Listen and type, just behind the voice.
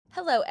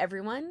Hello,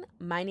 everyone.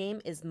 My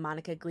name is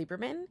Monica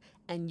Gleiberman,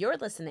 and you're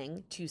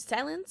listening to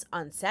Silence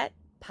on Set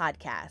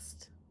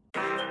podcast.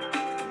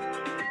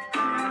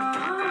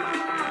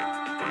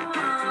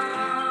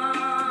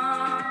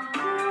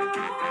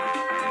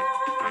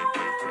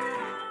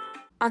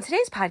 On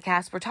today's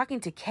podcast, we're talking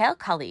to Kale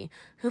Culley,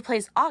 who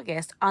plays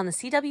August on the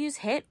CW's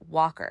hit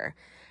Walker.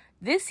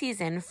 This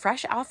season,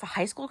 fresh off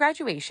high school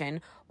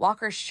graduation,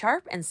 Walker's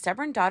sharp and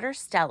stubborn daughter,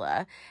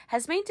 Stella,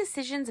 has made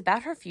decisions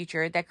about her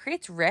future that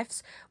creates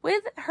rifts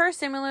with her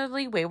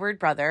similarly wayward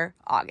brother,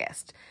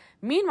 August.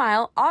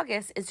 Meanwhile,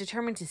 August is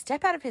determined to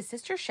step out of his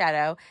sister's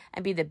shadow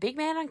and be the big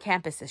man on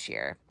campus this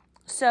year.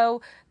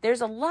 So there's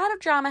a lot of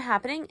drama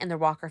happening in the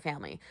Walker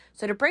family.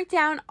 So to break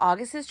down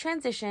August's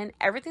transition,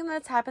 everything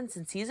that's happened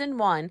since season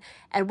 1,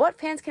 and what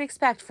fans can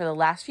expect for the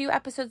last few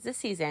episodes this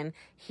season,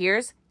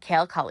 here's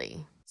Kale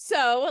Culley.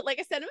 So, like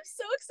I said, I'm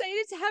so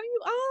excited to have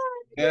you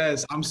on.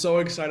 Yes, I'm so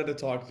excited to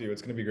talk to you.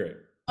 It's going to be great.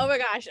 Oh my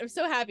gosh, I'm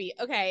so happy.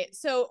 Okay,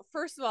 so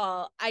first of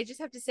all, I just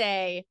have to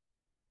say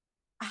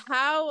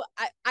how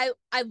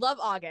I love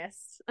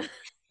August.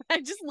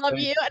 I just love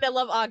Thank you and I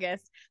love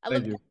August. I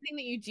love thank you. everything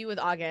that you do with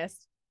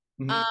August.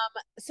 Um, Mhm.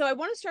 so I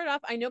want to start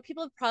off. I know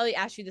people have probably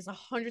asked you this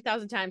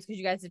 100,000 times because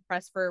you guys did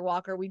press for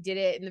Walker. We did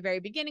it in the very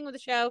beginning of the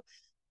show,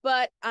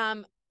 but I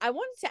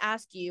wanted to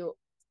ask you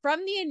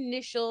from the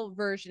initial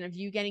version of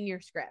you getting your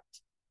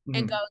script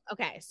and go, Mhm.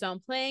 okay, so I'm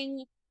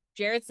playing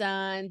Jared's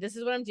son. This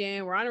is what I'm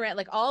doing. We're on a rant,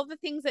 like all of the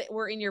things that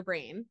were in your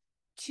brain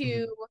to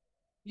Mhm.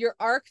 your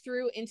arc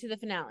through into the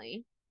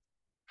finale.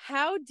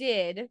 How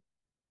did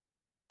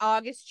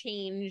August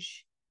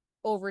change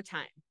over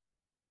time?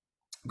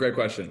 Great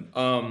question.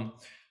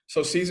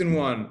 So season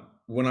one,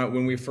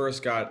 when we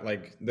first got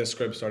like the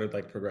script started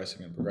like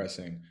progressing and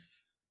progressing,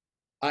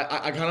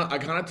 I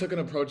kind of took an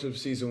approach of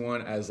season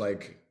one as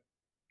like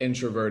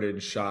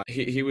introverted, shy.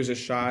 He was a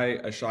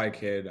shy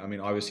kid. I mean,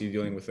 obviously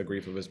dealing with the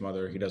grief of his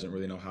mother, he doesn't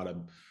really know how to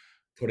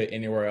put it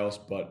anywhere else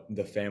but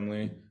the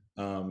family.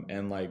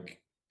 And like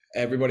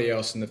everybody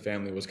else in the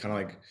family was kind of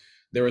like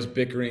there was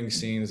bickering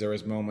scenes. There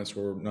was moments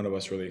where none of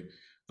us really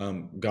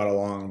got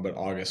along, but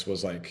August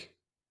was like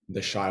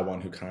the shy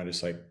one who kind of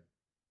just like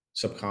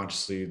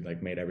subconsciously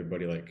like made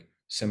everybody like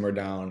simmer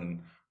down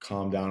and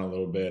calm down a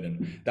little bit.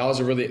 And that was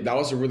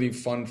a really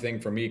fun thing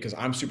for me because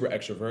I'm super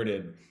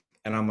extroverted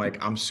and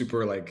I'm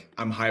super like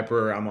I'm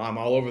hyper, I'm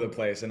all over the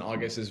place. And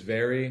August is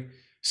very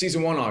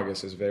season one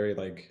August is very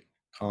like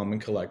calm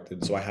and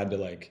collected. So I had to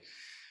like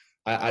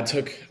I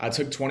took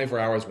 24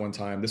 hours one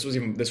time. This was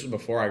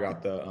before I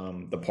got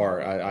the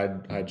part.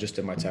 I just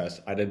did my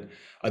test. I did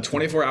a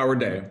 24-hour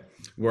day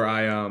where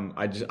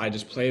I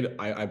just played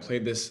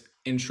this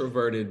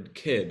introverted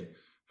kid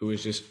who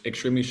was just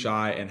extremely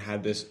shy and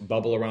had this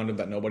bubble around him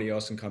that nobody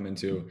else can come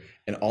into.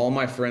 And all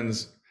my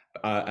friends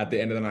at the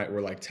end of the night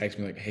were like text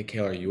me like, "Hey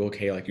Kayla, are you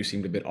okay? Like you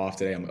seemed a bit off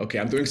today." I'm like, "Okay,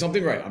 I'm doing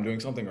something right. I'm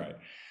doing something right."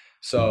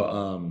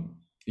 So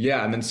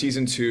yeah, and then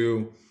season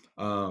two,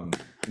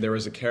 there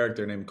was a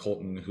character named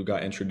Colton who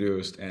got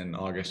introduced, and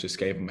August just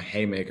gave him a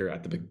haymaker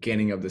at the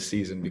beginning of the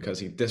season because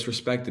he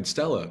disrespected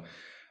Stella.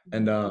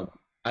 And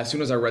as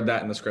soon as I read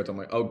that in the script, I'm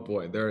like, oh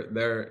boy,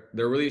 they're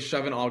really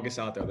shoving August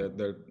out there.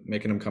 They're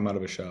making him come out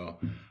of a shell.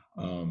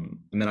 And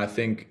then I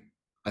think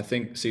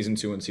season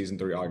two and season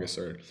three August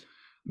are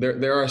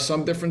there are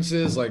some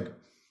differences. Like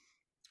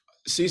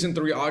season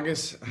three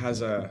August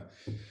has a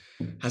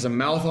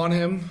mouth on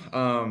him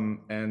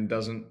and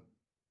doesn't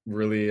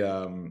really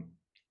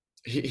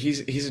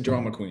he's a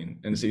drama queen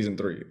in season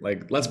three.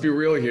 Like, let's be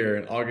real here.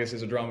 And August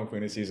is a drama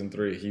queen in season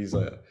three. He's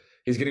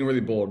getting really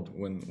bold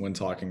when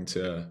talking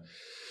to,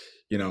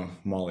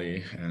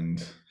 Molly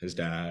and his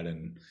dad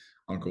and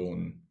uncle.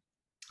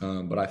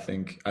 And but I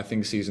think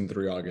season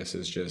three August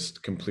is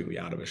just completely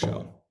out of a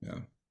shell. Yeah.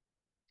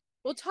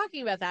 Well,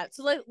 talking about that,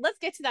 so let's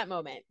get to that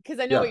moment because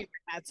I know what Yeah. you're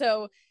talking about.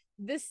 So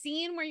the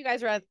scene where you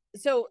guys are at,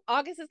 so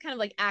August is kind of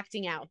like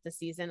acting out the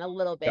season a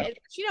little Yeah. bit,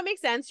 which makes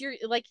sense. You're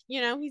like,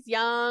 he's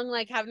young,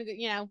 like having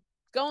to,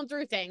 going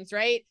through things,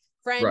 right?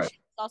 Right. Friendships,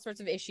 all sorts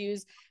of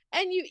issues,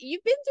 and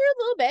you've been through a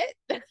little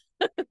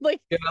bit,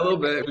 like Yeah, a little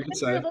bit, we you've could been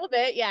through a say. little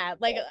bit, yeah,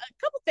 like a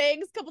couple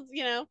things, couple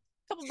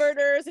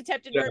murders,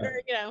 attempted Yeah.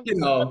 murder,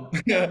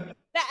 Yeah.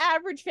 the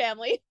average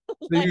family, The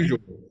like usual.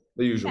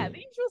 The yeah, usual. the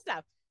usual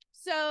stuff.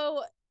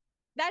 So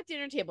that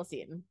dinner table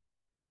scene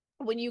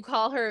when you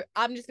call her,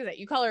 I'm just gonna say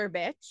you call her a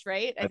bitch,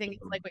 right? I I think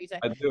it's do. like what you said.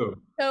 I do.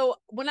 So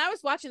when I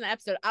was watching the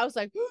episode, I was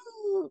like,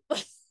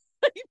 like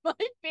my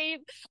face,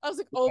 I was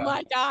like, oh Yeah.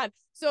 my God.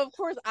 So of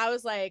course I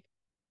was like,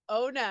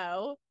 oh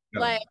no. Yeah.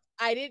 Like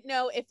I didn't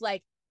know if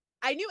like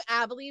I knew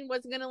Abilene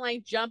wasn't gonna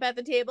like jump at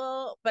the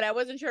table, but I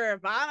wasn't sure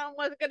if Autumn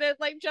was gonna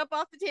like jump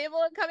off the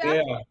table and come after.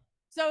 Yeah.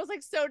 So I was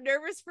like so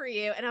nervous for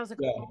you. And I was like,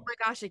 oh Yeah.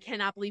 my gosh, I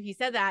cannot believe he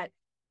said that.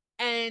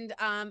 And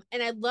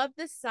I love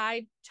the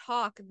side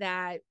talk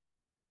that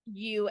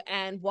you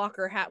and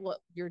Walker have, well,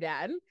 your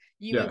dad,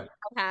 you and Yeah.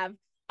 Kyle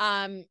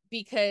have,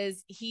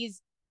 because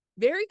he's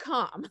very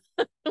calm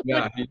when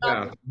Yeah. he's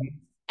talking. Yeah.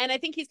 And I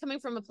think he's coming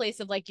from a place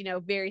of like,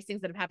 various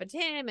things that have happened to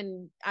him.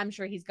 And I'm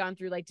sure he's gone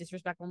through like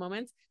disrespectful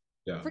moments.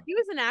 Yeah. For you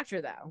as an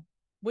actor, though,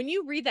 when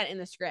you read that in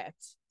the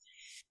script,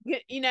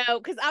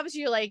 because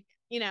obviously you're like,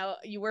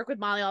 you work with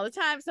Molly all the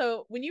time.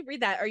 So when you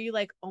read that, are you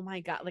like, oh my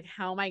God, like,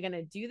 how am I going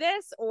to do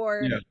this?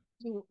 Or Yeah.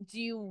 do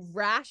you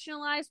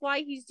rationalize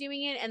why he's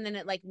doing it and then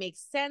it like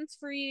makes sense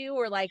for you?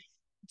 Or like,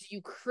 do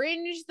you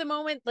cringe the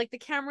moment like the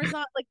camera's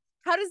on? Like,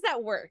 how does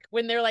that work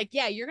when they're like,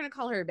 yeah, you're going to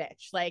call her a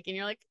bitch? Like, and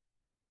you're like,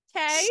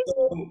 okay.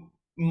 So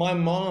my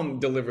mom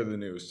delivered the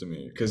news to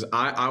me because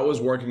I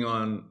was working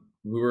on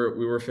we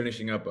were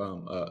finishing up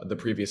the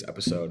previous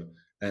episode,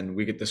 and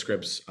we get the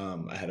scripts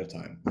ahead of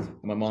time.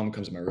 And my mom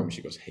comes in my room and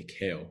she goes, "Hey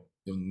Kale,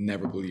 you'll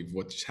never believe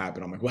what just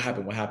happened." I'm like, "What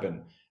happened? What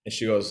happened?" And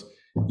she goes,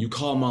 "You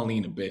call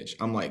Marlene a bitch."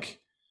 I'm like,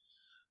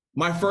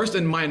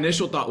 my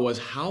initial thought was,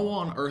 how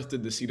on earth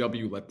did the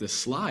CW let this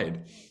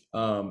slide?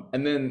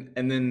 And then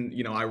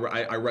I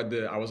read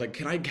I was like,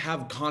 can I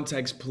have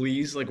context,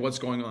 please? Like, what's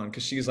going on?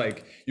 Because she's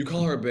like, you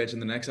call her a bitch,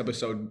 and the next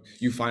episode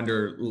you find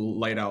her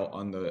laid out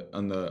in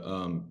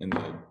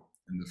the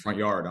front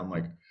yard. I'm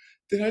like,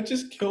 did I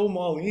just kill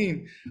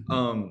Marlene?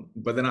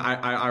 But then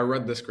I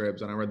read the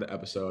scripts and I read the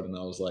episode, and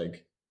I was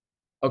like,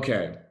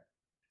 okay,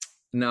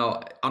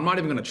 now I'm not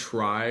even gonna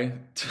try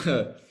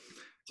to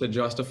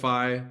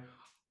justify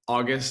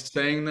August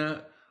saying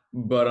that,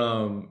 but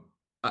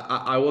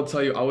I will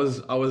tell you, I was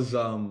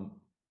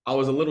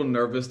a little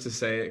nervous to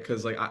say it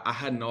because like I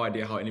had no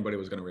idea how anybody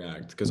was gonna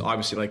react, because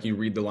obviously like you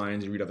read the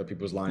lines, you read other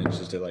people's lines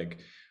just to like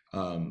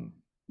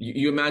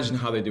you imagine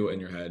how they do it in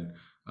your head,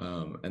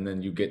 and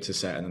then you get to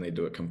set and then they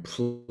do it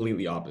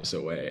completely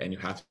opposite way, and you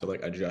have to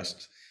like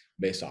adjust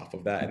based off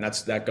of that, and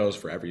that goes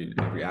for every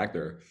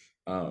actor.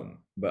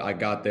 But I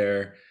got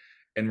there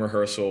in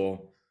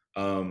rehearsal.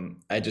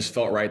 I just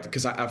felt right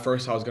because at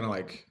first I was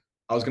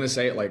gonna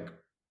say it like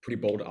pretty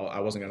bold.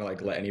 I wasn't gonna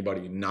like let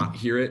anybody not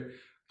hear it.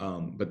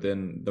 But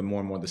then the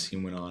more and more the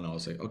scene went on, I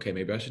was like, okay,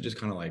 maybe I should just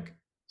kind of like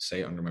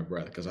say it under my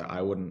breath, because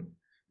I wouldn't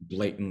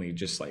blatantly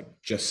just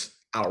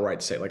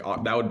outright say it. Like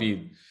that would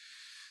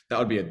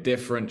be a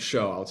different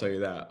show, I'll tell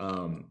you that.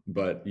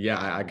 But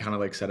yeah, I kind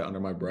of like said it under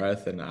my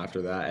breath, and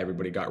after that,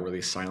 everybody got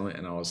really silent,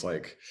 and I was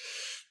like,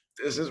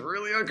 this is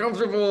really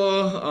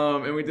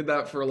uncomfortable. And we did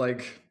that for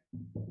like,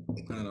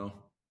 I don't know,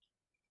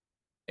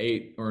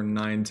 8 or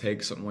 9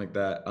 takes, something like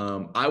that.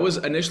 I was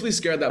initially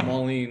scared that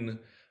Marlene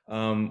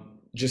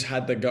just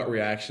had the gut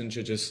reaction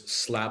to just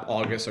slap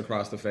August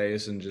across the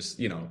face and just,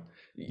 you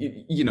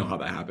know how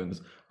that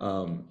happens.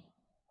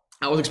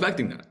 I was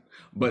expecting that,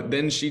 but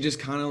then she just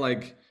kind of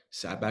like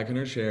sat back in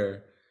her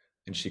chair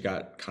and she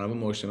got kind of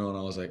emotional, and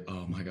I was like,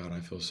 oh my God,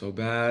 I feel so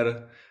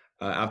bad.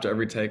 After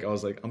every take, I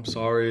was like, I'm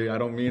sorry, I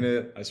don't mean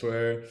it, I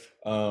swear.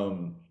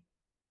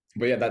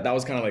 But yeah, that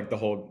was kind of like the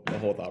whole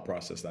thought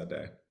process that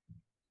day.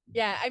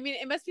 Yeah, I mean,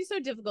 it must be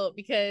so difficult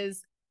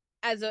because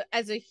as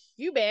a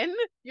human,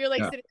 you're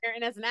like Yeah. sitting there,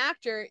 and as an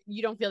actor,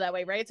 you don't feel that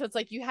way, right? So it's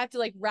like you have to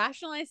like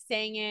rationalize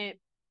saying it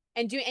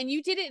and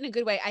you did it in a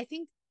good way. I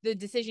think the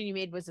decision you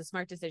made was a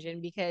smart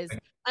decision, because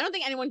I don't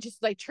think anyone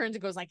just like turns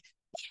and goes like,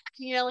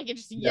 like you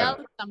just yell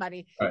Yeah. at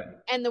somebody. Right.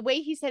 And the way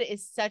he said it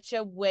is such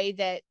a way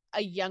that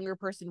a younger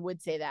person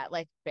would say that,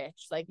 like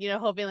bitch, like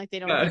hoping like they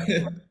don't Yeah.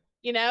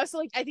 hear, so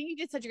like I think you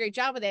did such a great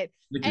job with it.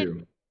 Thank And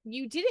you.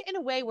 you did it in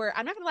a way where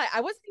I'm not gonna lie,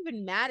 I wasn't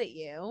even mad at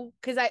you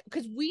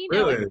because we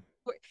know it. Really?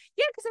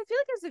 Yeah, because I feel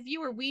like as a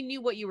viewer, we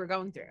knew what you were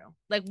going through.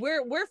 Like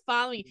we're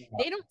following.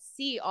 They don't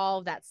see all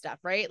of that stuff,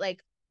 right?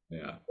 Like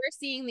Yeah. we're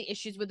seeing the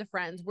issues with the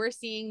friends. We're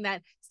seeing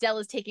that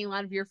Stella's taking a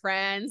lot of your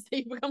friends.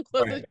 They become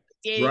close with Right.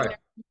 dating. Right.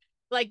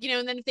 Like,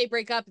 and then if they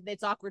break up,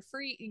 it's awkward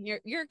for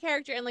your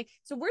character. And like,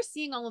 so we're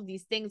seeing all of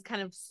these things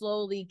kind of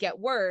slowly get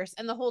worse.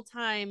 And the whole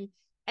time,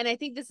 and I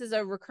think this is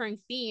a recurring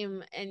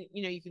theme, and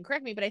you can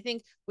correct me, but I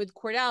think with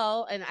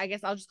Cordell, and I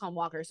guess I'll just call him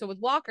Walker. So with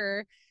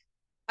Walker,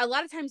 a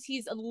lot of times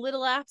he's a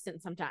little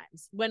absent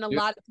sometimes when a Yeah.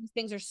 lot of these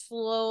things are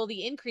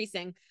slowly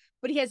increasing,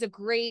 but he has a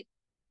great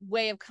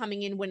way of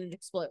coming in when it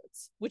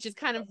explodes, which is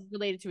kind of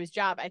related to his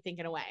job, I think,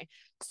 in a way. Right.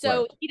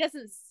 So he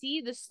doesn't see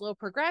the slow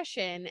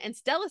progression, and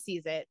Stella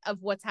sees it of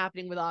what's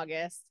happening with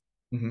August,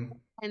 Hmm.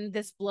 and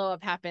this blow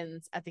up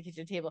happens at the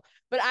kitchen table.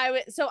 But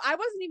so I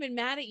wasn't even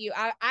mad at you.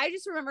 I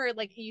just remember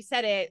like you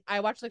said it.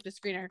 I watched like the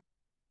screener,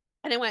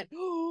 and I went,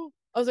 oh,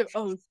 I was like,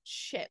 oh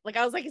shit. Like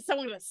I was like, is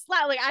someone gonna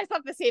slap? Like I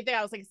thought the same thing.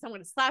 I was like, is someone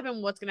gonna slap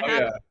him? What's gonna Oh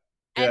happen? yeah.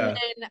 And Yeah.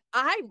 then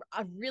I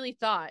really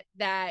thought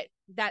that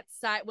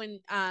side when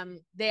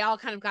they all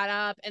kind of got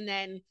up, and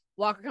then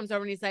Walker comes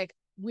over and he's like,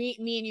 me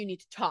and you need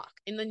to talk.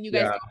 And then you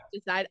guys Yeah. go to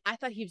the side. I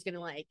thought he was gonna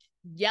like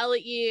yell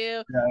at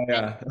you. Yeah. And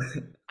Yeah.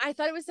 I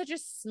thought it was such a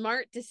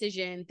smart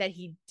decision that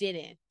he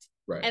didn't.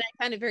 Right. And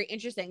I found it very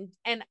interesting.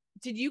 And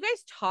did you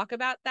guys talk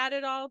about that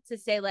at all, to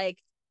say like,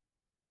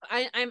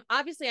 I'm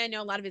obviously I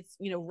know a lot of it's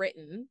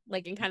written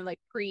like in kind of like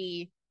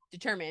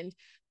predetermined,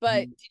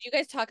 but Mhm. did you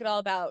guys talk at all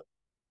about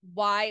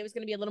why it was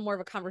going to be a little more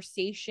of a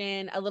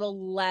conversation, a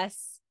little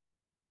less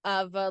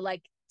of a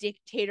like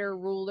dictator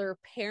ruler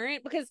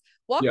parent? Because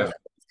Walker's Yeah.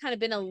 always kind of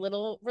been a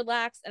little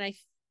relaxed, and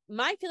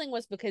my feeling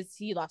was because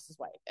he lost his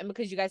wife and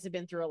because you guys have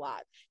been through a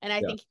lot, and I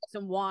Yeah. think he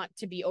doesn't want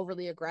to be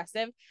overly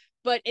aggressive.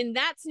 But in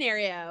that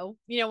scenario,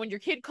 when your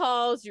kid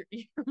calls your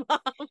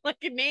mom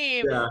like a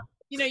name, Yeah.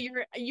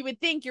 you would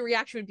think your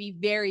reaction would be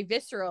very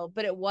visceral,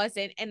 but it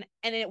wasn't, and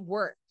it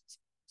worked.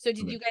 So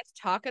did you guys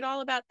talk at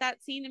all about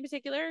that scene in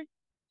particular?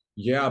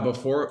 Yeah,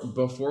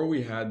 before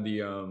we had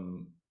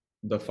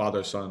the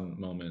father son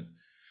moment,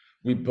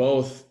 we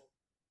both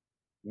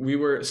we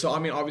were so I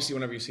mean obviously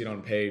whenever you see it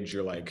on page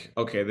you're like,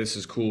 okay, this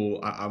is cool.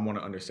 I want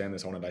to understand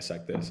this. I want to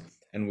dissect this.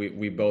 And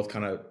we both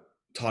kind of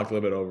talked a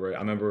little bit over it. I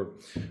remember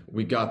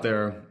we got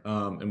there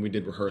and we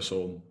did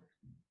rehearsal,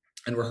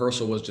 and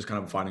rehearsal was just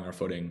kind of finding our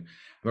footing.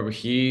 I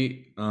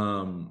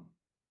remember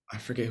I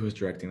forget who was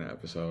directing that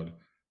episode,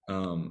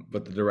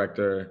 but the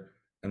director,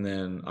 and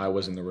then I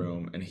was in the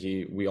room, and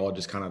we all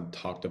just kind of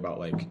talked about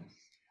like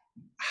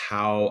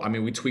how, I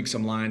mean, we tweaked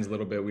some lines a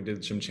little bit. We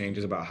did some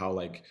changes about how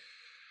like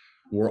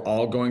we're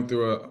all going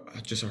through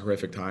just a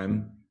horrific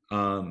time,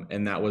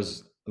 and that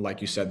was,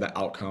 like you said, the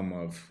outcome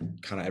of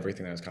kind of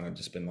everything that's kind of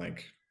just been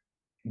like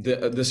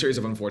the series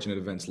of unfortunate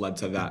events led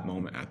to that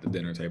moment at the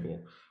dinner table.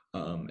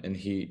 And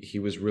he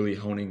was really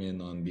honing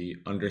in on the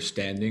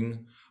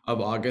understanding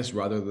of August,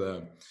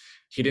 rather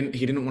he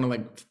didn't want to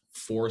like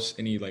force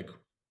any like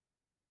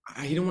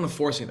he didn't want to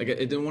force it, like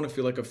it didn't want to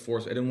feel like a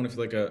force. It didn't want to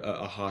feel like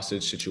a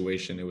hostage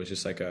situation. It was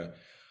just like a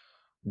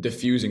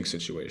diffusing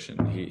situation.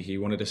 He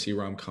wanted to see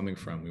where I'm coming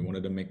from. We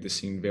wanted to make this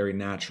scene very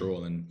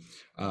natural, and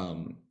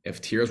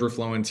if tears were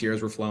flowing,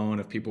 tears were flowing.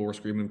 If people were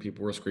screaming,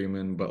 people were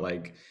screaming. But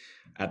like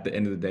at the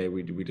end of the day,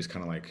 we just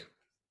kind of like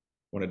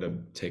wanted to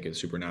take it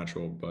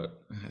supernatural,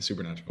 but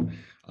supernatural.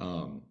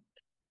 Um,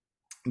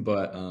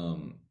 but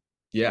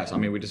yes, I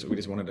mean we just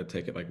wanted to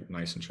take it like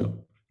nice and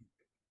chill.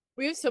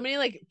 We have so many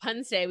like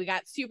puns today. We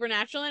got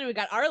Supernatural in, we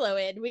got Arlo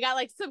in, we got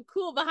like some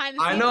cool behind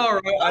the I scenes know,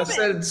 right? I moments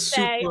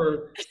said today.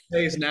 super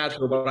space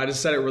natural, but I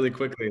just said it really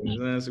quickly.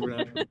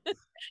 Supernatural.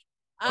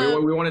 We,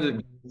 Um, we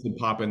wanted to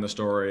pop in the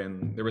story,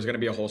 and there was going to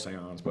be a whole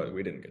seance, but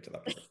we didn't get to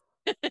that part.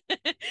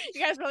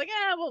 you guys were like,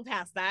 we'll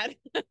pass that.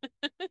 Yeah,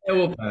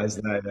 we'll pass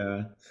that.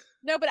 Yeah.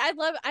 No, but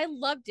I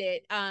loved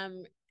it.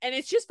 And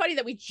it's just funny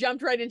that we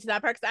jumped right into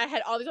that part because I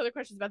had all these other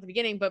questions about the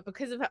beginning, but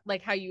because of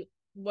like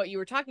what you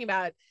were talking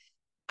about,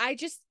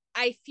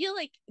 I feel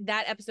like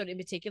that episode in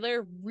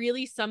particular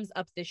really sums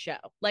up the show.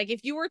 Like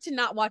if you were to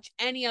not watch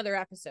any other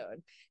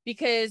episode,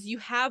 because you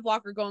have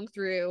Walker going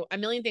through a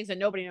million things that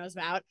nobody knows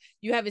about.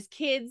 You have his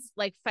kids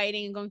like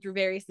fighting and going through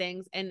various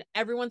things, and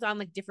everyone's on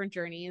like different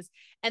journeys.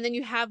 And then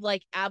you have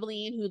like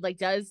Abilene who like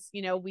does,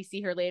 we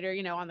see her later,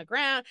 on the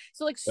ground.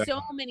 So like Yeah.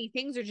 so many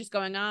things are just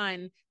going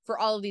on for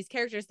all of these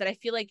characters that I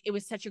feel like it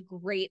was such a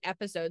great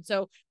episode.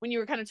 So when you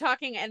were kind of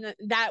talking, and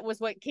that was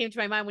what came to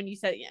my mind when you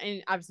said,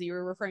 and obviously you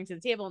were referring to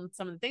the table and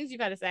some of the things you've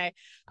had to say,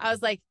 I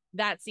was like,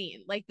 that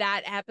scene, like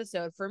that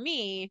episode for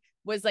me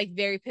was like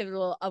very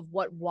pivotal of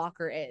what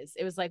Walker is.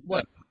 It was like Yeah.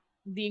 what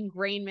the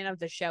ingrainment of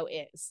the show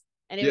is.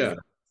 And Yeah.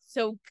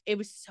 it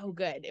was so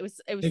good. It was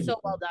Thank you. so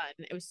well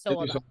done. It was so Thank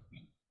well you done. so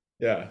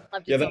Yeah.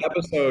 Loved Yeah, it so that much.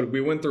 episode,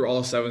 we went through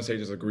all 7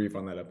 stages of grief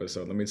on that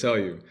episode. Let me tell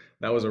you,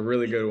 that was a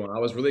really good one. I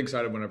was really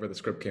excited whenever the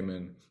script came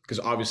in because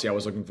obviously I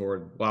was looking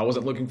forward. Well, I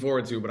wasn't looking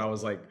forward to, but I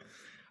was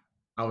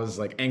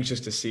like anxious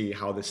to see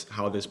how this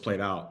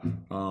played out.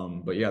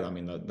 But yeah, I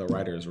mean the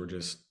writers were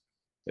just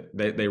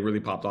they really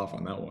popped off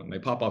on that one. They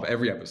pop off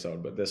every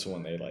episode, but this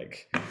one they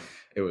like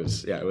it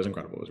was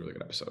incredible. It was a really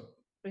good episode.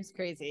 It was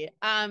crazy.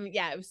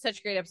 Yeah, it was such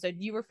a great episode.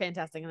 You were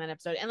fantastic in that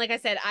episode. And like I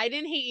said, I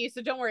didn't hate you,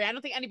 so don't worry. I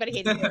don't think anybody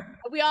hated you.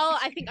 We all,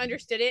 I think,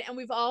 understood it, and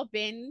we've all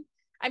been,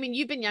 I mean,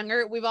 you've been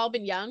younger, we've all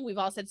been young, we've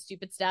all said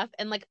stupid stuff.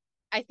 And like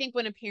I think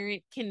when a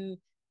parent can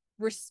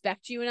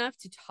respect you enough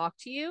to talk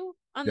to you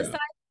on the Yeah. side,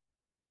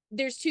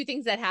 there's two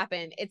things that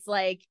happen. It's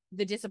like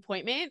the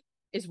disappointment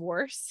is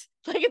worse.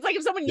 Like it's like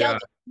if someone Yeah.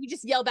 yelled, you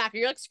just yell back, or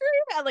you're like, screw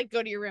you, and like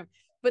go to your room.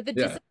 But the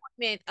Yeah.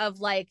 disappointment of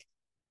like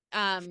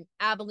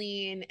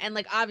Abilene and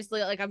like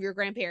obviously like of your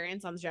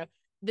grandparents on the show,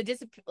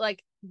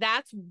 like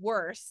that's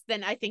worse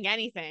than I think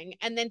anything.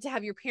 And then to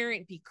have your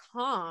parent be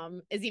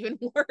calm is even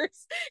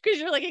worse because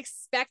you're like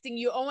expecting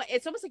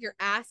it's almost like you're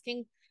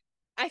asking.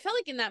 I felt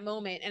like in that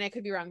moment, and I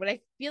could be wrong, but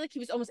I feel like he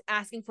was almost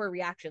asking for a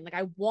reaction. Like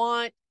I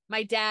want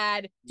my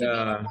dad to be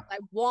Yeah. calm. I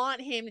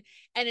want him,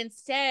 and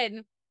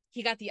instead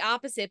he got the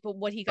opposite, but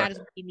what he got Right. is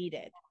what he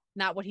needed,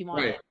 not what he Right.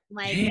 wanted.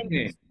 Like, and it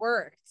Dang. just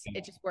worked.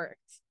 It just worked.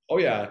 Oh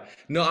yeah.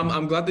 No,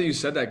 I'm glad that you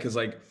said that because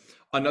like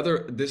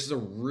this is a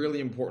really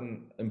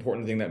important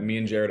thing that me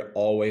and Jared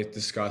always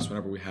discuss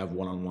whenever we have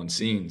one-on-one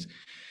scenes.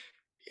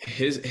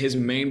 His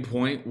main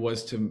point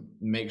was to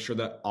make sure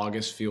that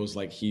August feels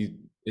like he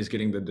is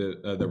getting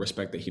the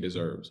respect that he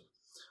deserves.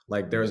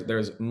 Like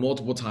there's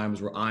multiple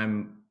times where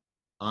I'm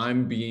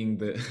being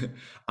the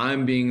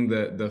I'm being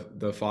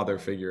the father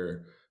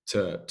figure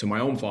to my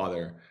own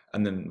father,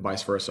 and then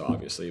vice versa,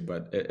 obviously.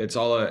 But it's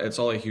all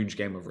a huge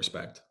game of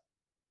respect.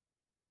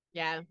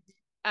 Yeah.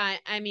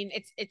 I mean,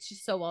 it's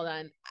just so well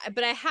done.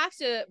 But I have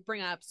to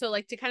bring up, so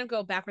like to kind of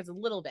go backwards a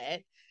little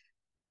bit.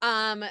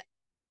 Um,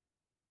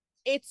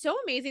 it's so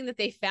amazing that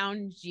they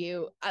found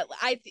you.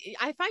 I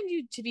find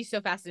you to be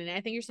so fascinating.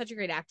 I think you're such a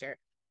great actor.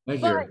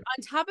 Thank But you.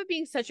 on top of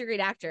being such a great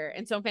actor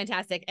and so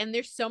fantastic, and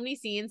there's so many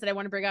scenes that I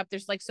want to bring up.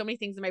 There's like so many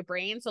things in my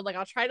brain. So like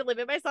I'll try to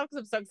limit myself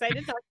because I'm so excited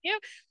to talk to you.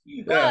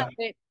 Yeah.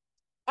 But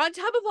on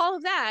top of all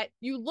of that,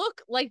 you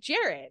look like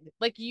Jared.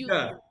 Like you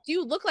Yeah.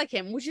 do look like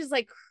him, which is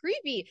like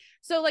creepy.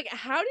 So like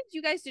how did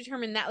you guys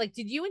determine that? Like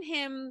did you and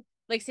him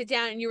like sit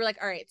down and you were like,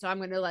 all right, so I'm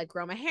gonna like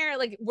grow my hair?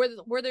 Like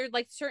were there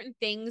like certain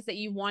things that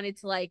you wanted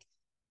to like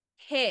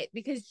hit?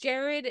 Because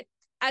Jared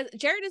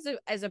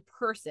as a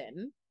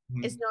person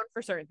is Mhm. known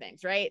for certain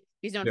things, right?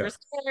 He's known for Yeah. his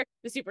hair,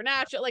 the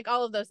supernatural, like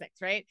all of those things,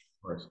 right?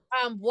 Of course.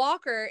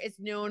 Walker is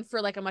known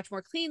for like a much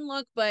more clean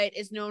look, but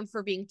is known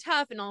for being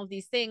tough and all of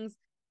these things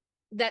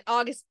that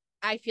August,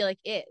 I feel like,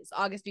 is.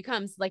 August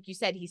becomes, like you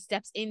said, he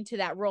steps into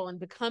that role and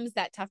becomes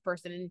that tough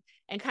person,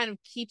 and kind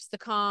of keeps the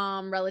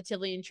calm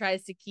relatively and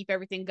tries to keep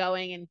everything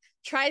going and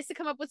tries to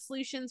come up with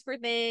solutions for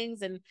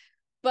things. And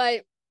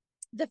but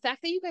the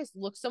fact that you guys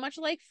look so much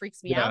alike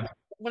freaks me out. Yeah.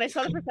 When I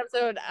saw the first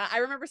episode, I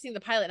remember seeing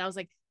the pilot and I was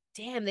like,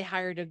 damn, they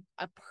hired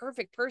a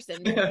perfect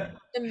person. The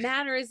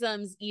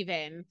mannerisms,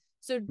 even.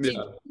 So, did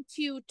Yeah. you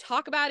two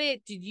talk about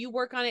it? Did you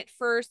work on it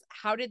first?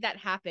 How did that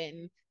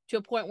happen to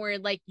a point where,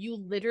 like, you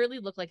literally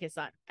look like his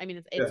son? I mean,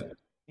 it's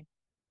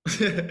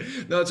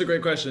Yeah. No, it's a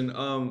great question.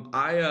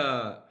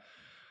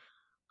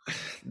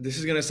 This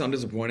is gonna sound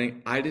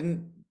disappointing. I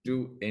didn't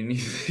do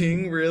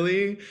anything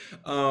really,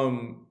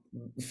 um,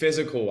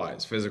 physical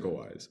wise.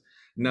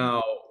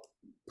 Now,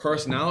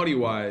 personality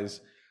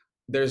wise,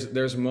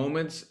 there's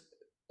moments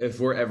if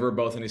we're ever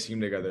both in a scene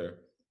together,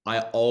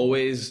 I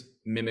always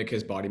mimic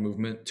his body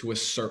movement to a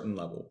certain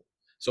level.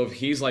 So if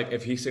he's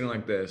sitting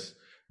like this,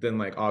 then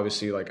like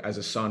obviously like as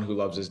a son who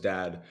loves his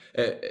dad,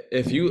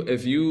 if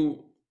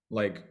you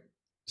like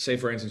say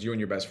for instance you and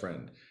your best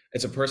friend,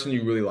 it's a person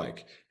you really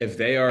like. If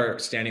they are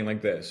standing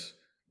like this,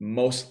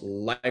 most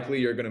likely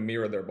you're gonna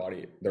mirror their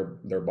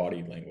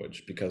body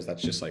language because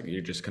that's just like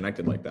you're just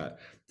connected like that.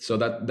 So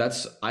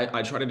that's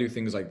I try to do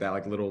things like that,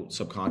 like little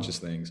subconscious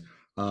things.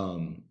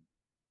 Um,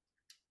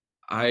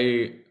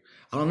 I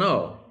I don't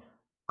know.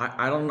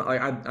 I don't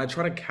I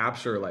try to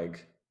capture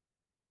like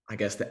I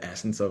guess the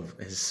essence of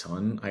his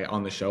son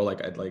on the show.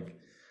 Like I'd like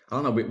I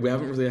don't know. We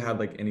haven't really had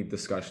like any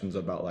discussions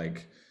about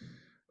like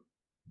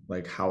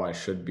how I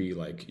should be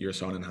like your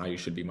son and how you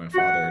should be my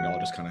father. It all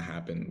just kind of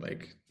happened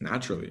like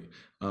naturally.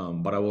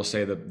 But I will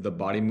say that the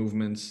body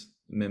movements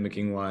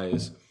mimicking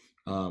wise,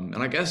 and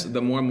I guess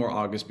the more and more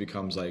August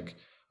becomes like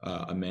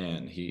a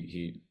man,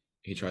 he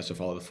tries to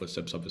follow the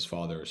footsteps of his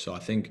father. So I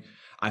think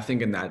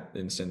in that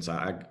instance,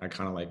 I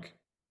kind of like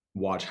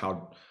watch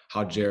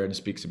how Jared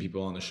speaks to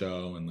people on the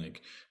show and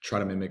like try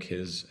to mimic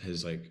his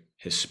like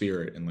his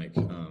spirit and like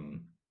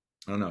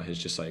I don't know his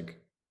just like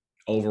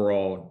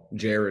overall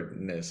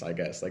Jaredness, I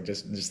guess, like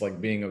just like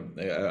being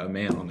a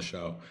man on the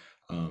show.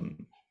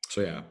 Um,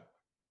 so yeah,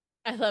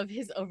 I love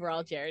his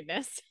overall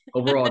Jaredness.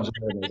 overall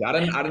Jaredness. I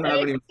didn't That have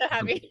makes any me so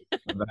happy.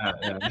 of that.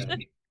 Yeah,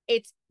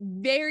 It's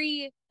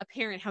very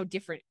apparent how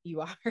different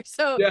you are.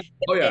 So, yeah.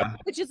 Oh yeah,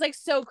 which is like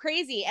so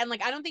crazy. And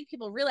like, I don't think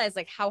people realize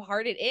like how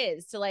hard it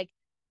is to like,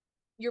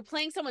 you're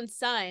playing someone's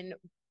son.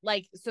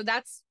 Like, so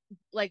that's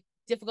like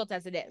difficult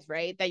as it is,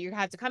 right? That you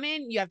have to come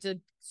in, you have to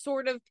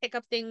sort of pick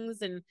up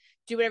things and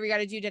do whatever you got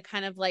to do to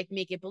kind of like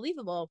make it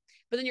believable.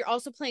 But then you're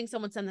also playing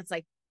someone's son that's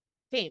like,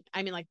 famed.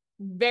 I mean, like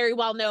very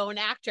well known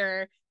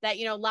actor that,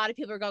 a lot of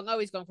people are going, oh,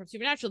 he's going from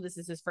Supernatural. This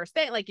is his first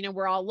thing. Like,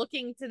 we're all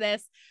looking to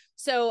this.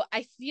 So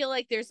I feel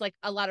like there's like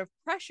a lot of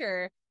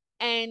pressure.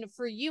 And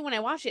for you, when I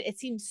watch it, it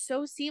seems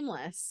so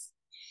seamless.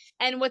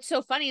 And what's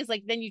so funny is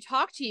like then you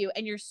talk to you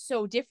and you're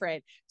so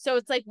different. So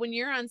it's like when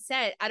you're on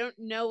set, I don't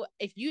know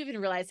if you even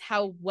realize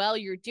how well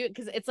you're doing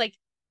because it's like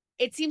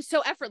it seems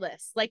so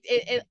effortless. Like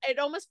it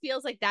almost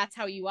feels like that's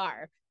how you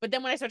are. But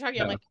then when I start talking,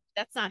 I'm yeah, like,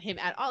 that's not him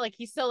at all. Like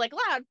he's so like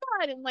loud,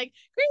 fun, and like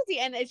crazy,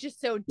 and it's just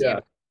so yeah.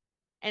 different.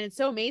 And it's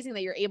so amazing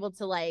that you're able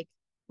to like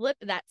flip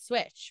that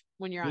switch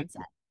when you're on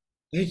set.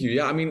 Thank you.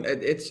 Yeah, I mean,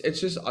 it's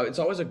just it's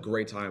always a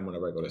great time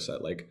whenever I go to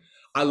set. Like,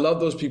 I love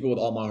those people with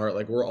all my heart.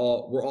 Like, we're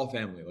all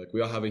family. Like, we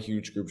all have a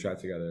huge group chat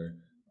together.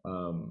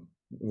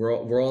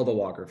 We're all the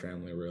Walker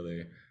family,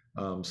 really.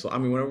 So I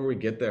mean, whenever we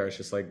get there, it's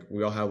just like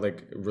we all have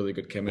like really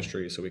good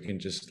chemistry, so we can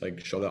just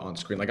like show that on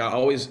screen. Like, I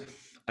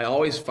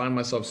always find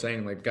myself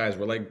saying like, guys,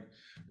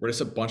 we're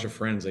just a bunch of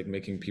friends like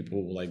making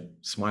people like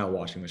smile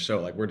watching the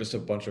show. Like, we're just a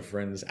bunch of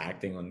friends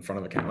acting in front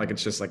of a camera. Like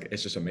it's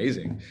just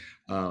amazing.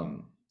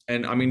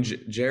 And I mean,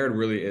 Jared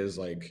really is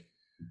like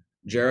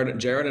Jared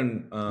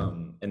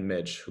and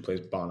Mitch, who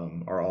plays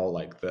Bonham, are all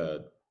like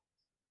the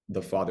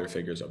father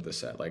figures of the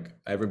set. Like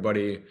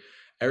everybody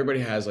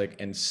has like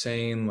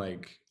insane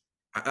like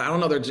I don't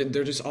know.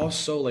 They're just all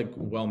so like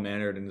well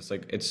mannered, and it's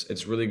like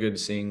it's really good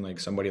seeing like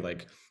somebody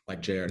like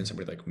Jared and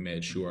somebody like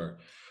Mitch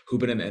who've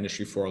been in the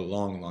industry for a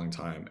long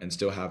time and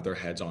still have their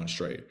heads on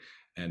straight.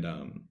 And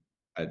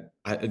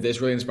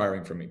it's really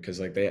inspiring for me because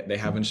like they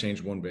haven't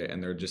changed one bit,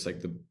 and they're just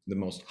like the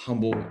most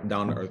humble,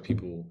 down to earth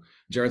people.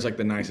 Jared's like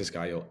the nicest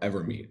guy you'll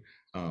ever meet.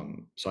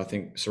 So I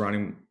think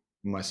surrounding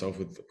myself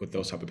with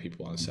those type of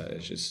people on set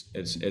is just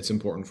it's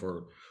important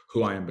for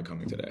who I am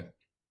becoming today.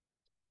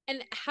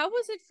 And how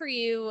was it for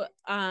you?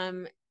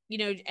 And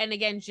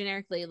again,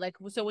 generically, like,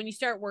 so when you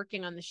start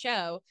working on the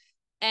show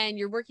and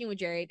you're working with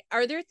Jared,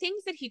 are there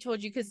things that he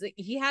told you? Because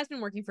he has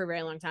been working for a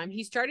very long time.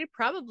 He started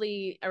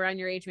probably around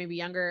your age, maybe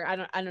younger.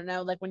 I don't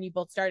know, like when you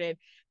both started,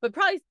 but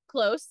probably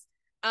close.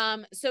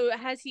 So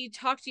has he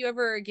talked to you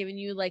ever, given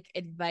you like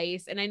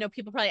advice? And I know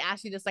people probably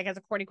ask you this like as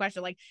a corny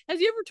question, like, has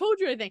he ever told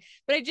you anything?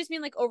 But I just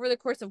mean like over the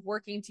course of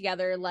working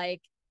together,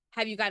 like,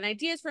 have you gotten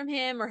ideas from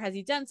him, or has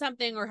he done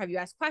something, or have you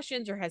asked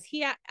questions, or has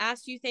he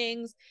asked you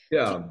things to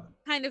Yeah.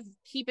 kind of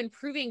keep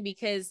improving?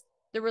 Because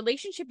the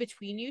relationship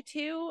between you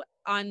two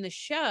on the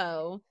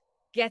show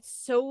gets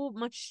so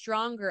much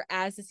stronger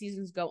as the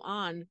seasons go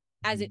on,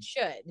 as it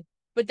should,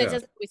 but that Yeah.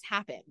 doesn't always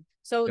happen.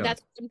 So Yeah.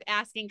 that's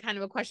asking kind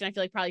of a question I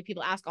feel like probably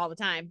people ask all the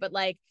time, but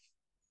like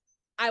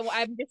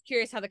I'm just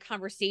curious how the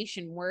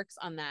conversation works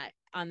on that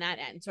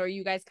end. So are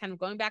you guys kind of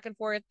going back and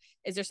forth?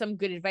 Is there some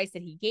good advice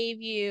that he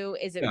gave you?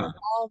 Is it Yeah.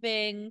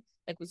 revolving?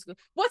 Like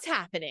what's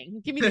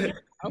happening? Give me the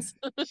details.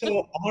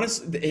 So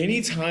honestly,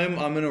 anytime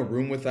I'm in a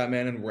room with that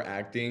man and we're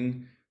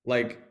acting,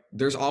 like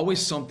there's always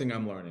something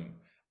I'm learning.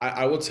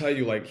 I will tell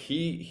you, like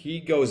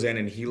he goes in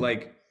and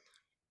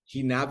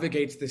he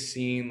navigates the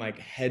scene like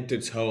head to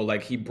toe.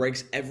 Like he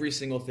breaks every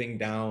single thing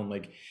down.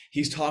 Like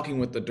he's talking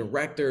with the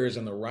directors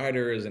and the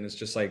writers, and it's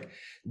just like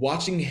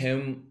watching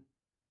him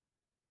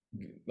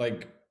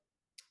like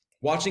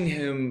watching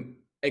him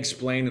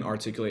explain and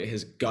articulate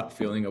his gut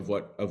feeling of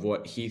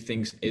what he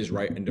thinks is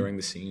right and during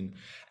the scene,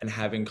 and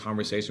having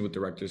conversation with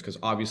directors, because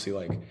obviously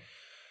like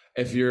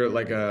if you're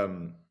like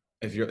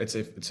if you're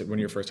it's when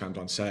your first time's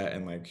on set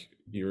and like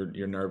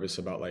you're nervous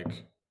about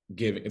like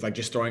giving, it's like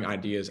just throwing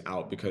ideas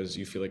out because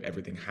you feel like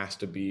everything has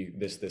to be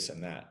this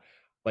and that.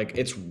 Like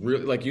it's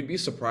really like you'd be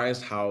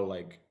surprised how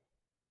like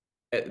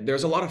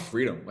there's a lot of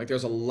freedom. Like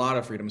there's a lot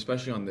of freedom,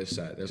 especially on this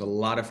set. There's a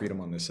lot of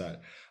freedom on this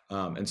set.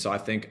 And so I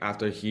think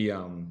after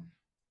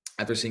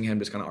seeing him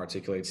just kind of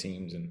articulate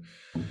scenes and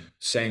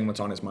saying what's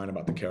on his mind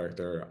about the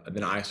character,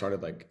 then I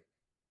started like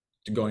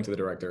going to the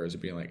directors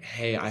and being like,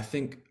 hey, I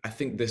think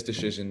this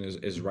decision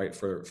is right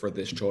for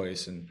this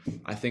choice, and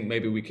I think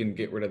maybe we can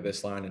get rid of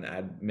this line and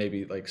add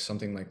maybe like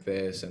something like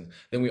this. And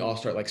then we all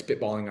start like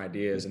spitballing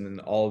ideas, and then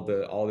all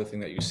the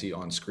thing that you see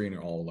on screen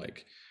are all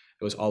like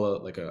it was all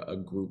like a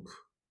group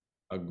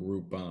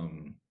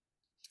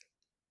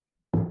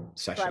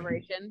session.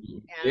 Collaboration. Yeah.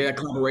 Yeah,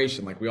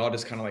 collaboration. Like we all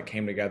just kind of like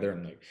came together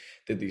and like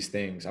did these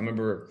things. I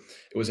remember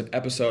it was an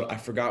episode, I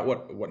forgot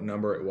what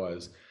number it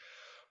was,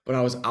 but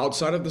I was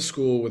outside of the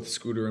school with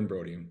Scooter and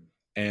Brody,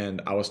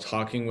 and I was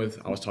talking with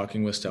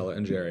Stella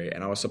and Jerry,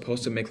 and I was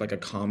supposed to make like a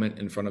comment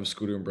in front of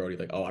Scooter and Brody,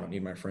 like, oh, I don't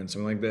need my friend,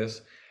 something like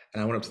this.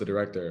 And I went up to the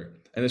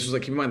director, and this was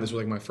like, keep in mind, this was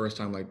like my first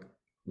time like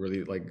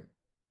really like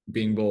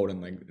being bold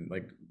and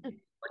like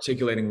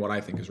articulating what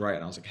I think is right.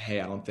 And I was like,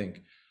 hey, I don't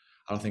think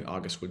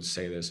August would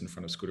say this in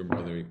front of Scooter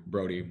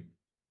Brody.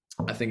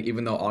 I think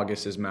even though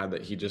August is mad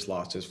that he just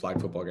lost his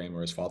flag football game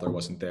or his father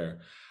wasn't there,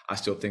 I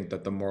still think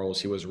that the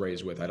morals he was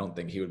raised with, I don't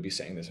think he would be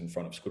saying this in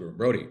front of Scooter and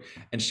Brody.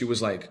 And she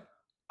was like,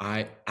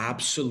 I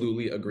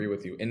absolutely agree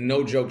with you. And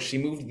no joke, she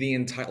moved the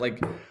entire like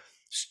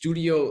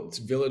studio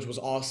village was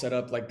all set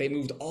up. Like they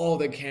moved all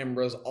the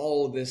cameras,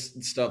 all of this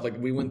stuff. Like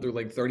we went through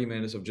like 30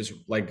 minutes of just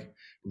like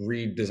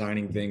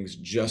redesigning things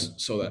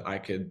just so that I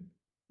could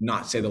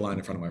not say the line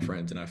in front of my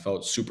friends, and I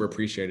felt super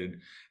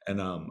appreciated.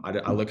 And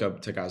I look up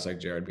to guys like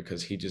Jared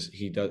because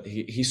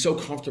he's so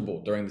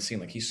comfortable during the scene.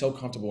 Like he's so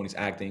comfortable when he's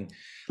acting,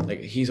 like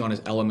he's on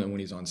his element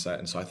when he's on set.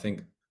 And so I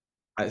think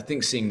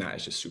seeing that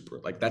is just super.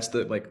 Like that's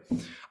the like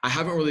I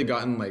haven't really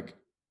gotten like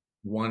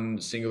one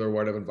singular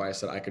word of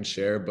advice that I could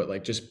share, but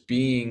like just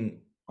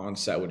being on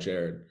set with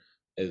Jared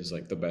is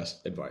like the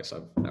best advice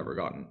I've ever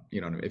gotten.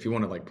 You know what I mean? If you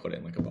want to like put it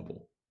in like a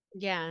bubble.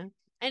 Yeah.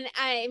 And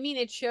I mean,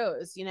 it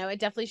shows, it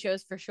definitely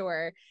shows for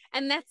sure.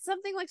 And that's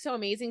something like so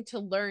amazing to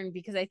learn,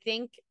 because I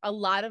think a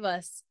lot of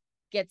us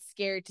get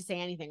scared to say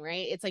anything,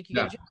 right? It's like you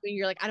get Yeah. a job and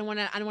you're like, I don't want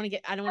to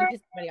piss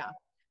anybody off.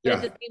 But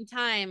at Yeah. the same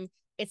time,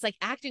 it's like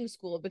acting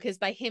school, because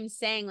by him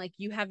saying like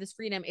you have this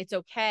freedom, it's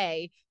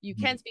okay. You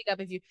Mhm. can speak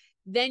up if you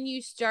then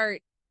you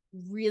start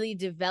really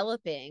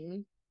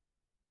developing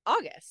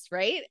August,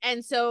 right?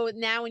 And so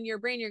now in your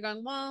brain, you're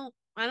going, well,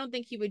 I don't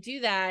think he would do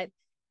that.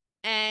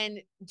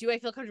 And do I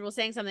feel comfortable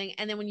saying something?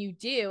 And then when you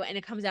do, and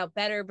it comes out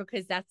better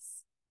because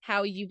that's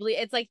how you believe,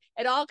 it's like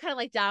it all kind of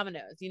like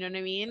dominoes, you know what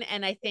I mean?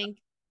 And I think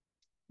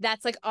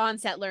that's like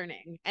onset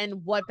learning.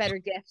 And what better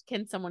gift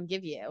can someone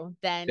give you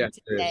Yeah, than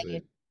to say,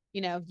 seriously.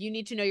 you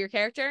need to know your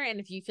character. And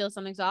if you feel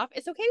something's off,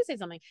 it's okay to say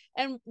something.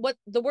 And what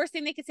the worst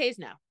thing they could say is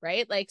no,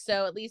 right? Like,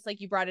 so at least like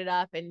you brought it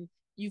up and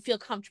you feel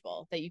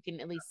comfortable that you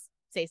can at least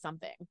say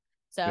something.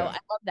 So I Yeah.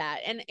 love that.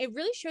 And it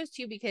really shows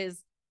too,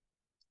 because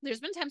there's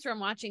been times where I'm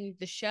watching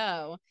the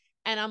show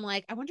and I'm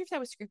like, I wonder if that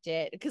was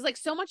scripted. Because like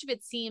so much of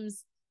it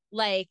seems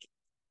like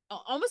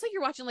almost like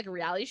you're watching like a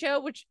reality show,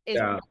 which is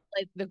Yeah.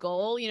 like the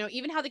goal,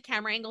 even how the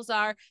camera angles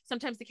are.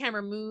 Sometimes the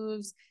camera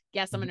moves.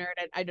 Yes, I'm a nerd.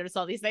 I notice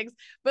all these things,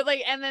 but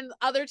like, and then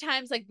other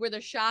times, like where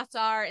the shots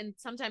are, and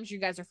sometimes you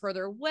guys are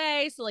further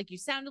away. So like you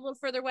sound a little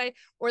further away,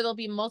 or there'll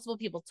be multiple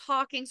people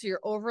talking. So you're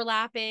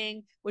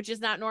overlapping, which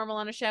is not normal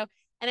on a show.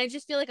 And I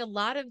just feel like a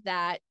lot of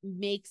that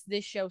makes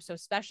this show so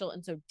special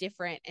and so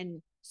different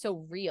and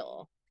so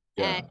real.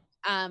 And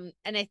Yeah.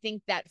 and I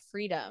think that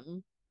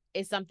freedom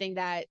is something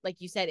that, like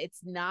you said,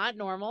 it's not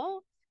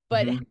normal,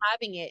 but Mhm.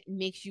 having it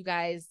makes you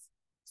guys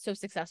so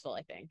successful,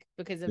 I think,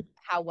 because of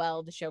how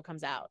well the show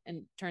comes out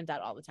and turns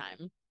out all the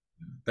time.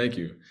 Thank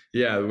you.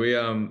 Yeah, we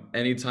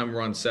anytime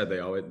we're on set, they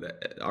always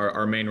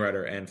our main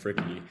writer and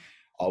Fricky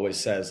always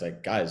says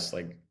like, guys,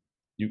 like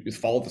you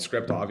follow the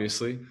script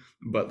obviously,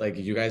 but like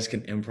you guys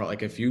can improv.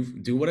 Like if you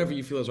do whatever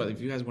you feel is right,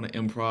 if you guys want to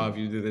improv,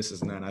 you do this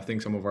and that. And I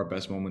think some of our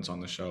best moments on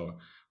the show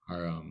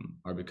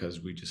are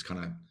because we just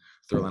kind of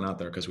threw that out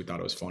there because we thought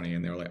it was funny,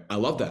 and they were like, I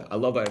love that. I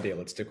love that idea.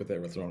 Let's stick with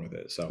it. We're throwing with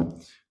it. So,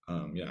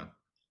 yeah.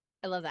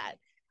 I love that.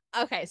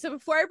 Okay, so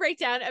before I break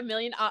down a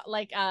million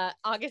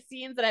August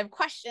scenes that I have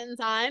questions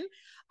on,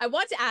 I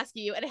want to ask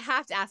you, and I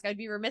have to ask, I'd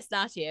be remiss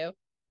not to.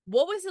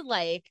 What was it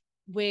like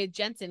with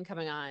Jensen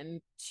coming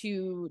on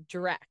to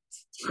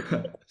direct?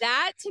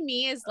 That to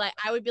me is like,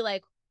 I would be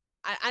like,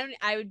 I don't,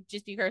 I would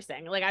just be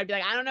cursing. Like I'd be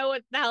like, I don't know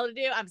what the hell to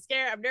do. I'm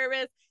scared. I'm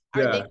nervous.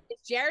 Are they, Yeah.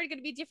 is Jared going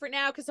to be different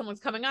now because someone's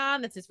coming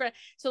on that's his friend?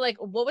 So like,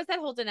 what was that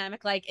whole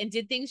dynamic like? And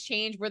did things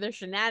change? Were there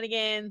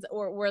shenanigans,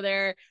 or were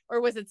there, or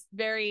was it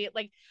very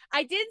like,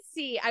 I did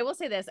see, I will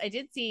say this, I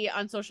did see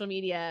on social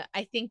media,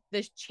 I think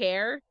the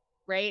chair,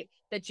 right?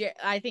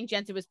 I think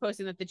Jensen was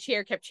posting that the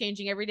chair kept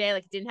changing every day,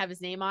 like it didn't have his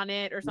name on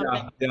it or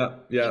something. Yeah. Yeah.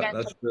 You Yeah. guys,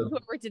 That's like, true.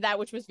 whoever did that,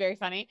 which was very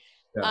funny.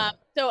 Yeah.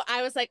 So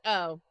I was like,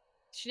 oh,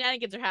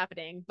 shenanigans are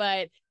happening.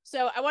 But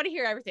so I want to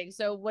hear everything.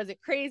 So was it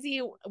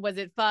crazy? Was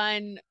it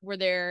fun? Were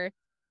there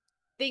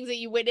things that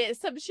you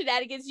witnessed, some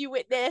shenanigans you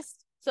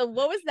witnessed? So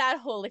what was that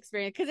whole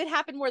experience? Because it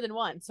happened more than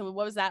once. So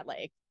what was that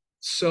like?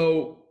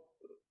 So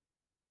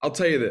I'll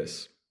tell you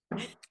this.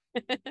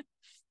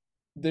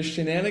 The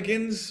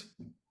shenanigans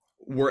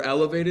were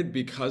elevated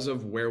because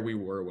of where we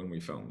were when we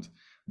filmed.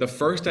 The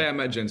first day I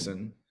met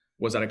Jensen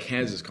was at a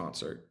Kansas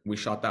concert. We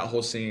shot that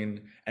whole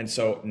scene, and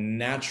so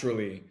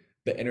naturally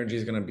the energy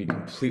is going to be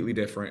completely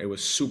different. It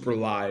was super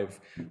live.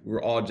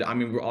 I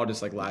mean, we're all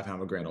just like live,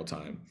 having a grand old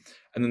time.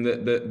 And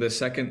then the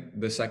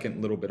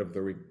second little bit of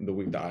the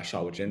week that I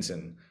shot with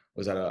Jensen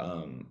was at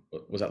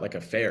like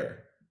a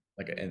fair,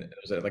 and it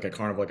was at like a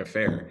carnival, like a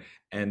fair.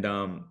 And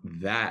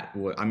that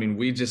was, I mean,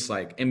 we just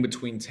like in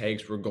between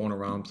takes, we're going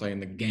around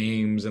playing the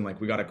games, and like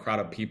we got a crowd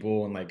of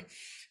people, and like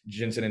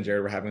Jensen and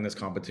Jared were having this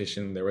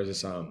competition. There was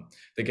this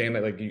the game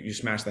that like you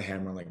smash the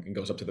hammer and like it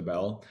goes up to the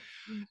bell.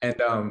 And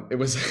it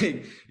was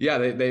like, yeah,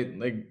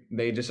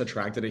 they just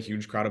attracted a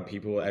huge crowd of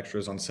people,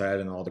 extras on set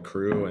and all the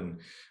crew,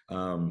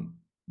 and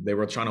they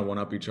were trying to one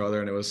up each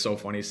other, and it was so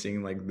funny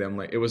seeing like them,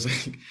 like it was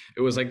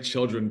like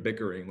children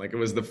bickering, like it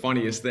was the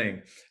funniest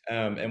thing.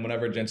 And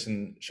whenever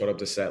Jensen showed up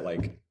to set,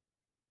 like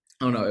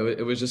I don't know,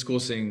 it was just cool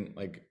seeing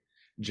like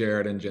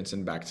Jared and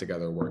Jensen back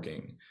together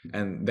working,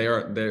 and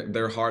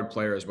they're hard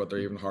players, but they're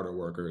even harder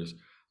workers.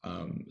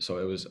 So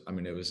it was, I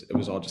mean, it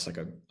was all just like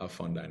a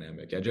fun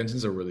dynamic. Yeah,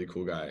 Jensen's a really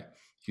cool guy.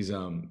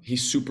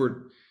 He's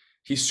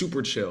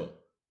super chill.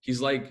 He's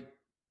like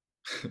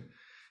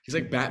he's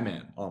like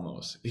Batman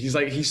almost.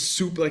 He's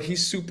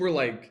super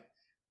like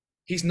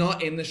he's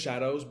not in the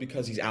shadows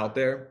because he's out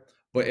there,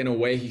 but in a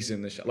way he's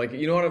in the like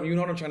you know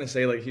what I'm trying to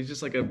say. Like he's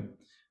just like a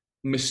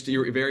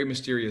very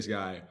mysterious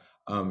guy.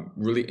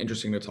 Really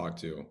interesting to talk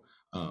to.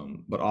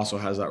 But also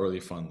has that really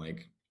fun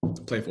like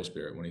playful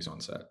spirit when he's on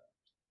set.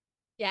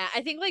 Yeah,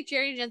 I think like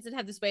Jerry and Jensen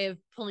have this way of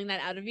pulling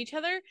that out of each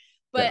other.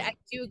 But Yeah. I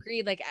do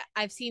agree. Like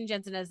I've seen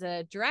Jensen as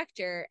a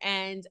director,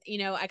 and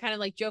I kind of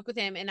like joke with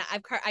him. And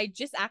I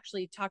just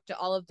actually talked to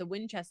all of the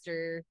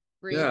Winchester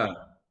group, Yeah.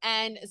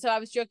 and so I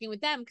was joking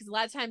with them because a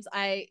lot of times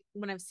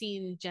when I've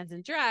seen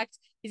Jensen direct,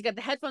 he's got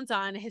the headphones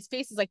on, his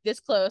face is like this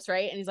close,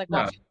 right, and he's like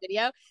Yeah. watching the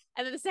video,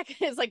 and then the second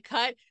is like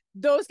cut,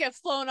 those get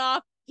flown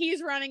off.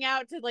 He's running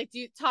out to like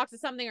talk to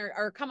something,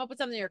 or come up with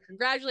something, or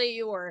congratulate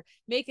you, or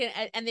make it.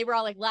 And they were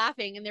all like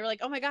laughing, and they were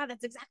like, "Oh my god,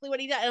 that's exactly what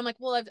he did." And I'm like,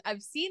 "Well,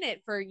 I've seen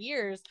it for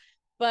years,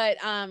 but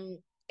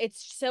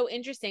it's so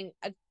interesting."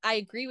 I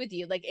agree with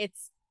you. Like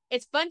it's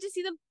fun to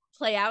see them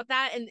play out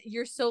that, and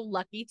you're so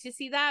lucky to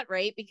see that,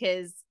 right?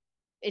 Because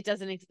it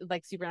doesn't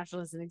like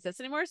Supernatural doesn't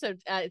exist anymore, so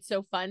it's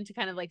so fun to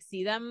kind of like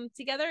see them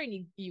together,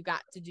 and you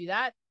got to do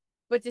that.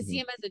 But to see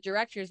Mhm. him as a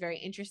director is very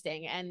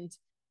interesting, and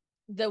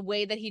the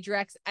way that he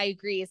directs, I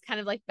agree, is kind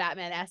of like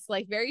Batman-esque,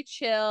 like very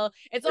chill.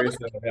 It's Very almost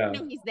chill, like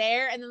yeah. he's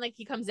there, and then like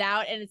he comes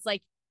out, and it's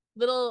like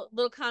little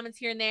comments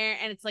here and there,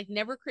 and it's like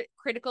never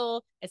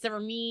critical. It's never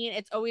mean.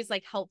 It's always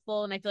like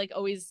helpful, and I feel like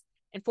always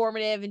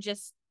informative, and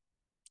just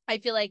I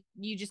feel like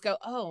you just go,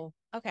 oh,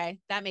 okay,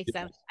 that makes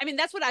Yeah. sense. I mean,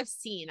 that's what I've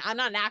seen. I'm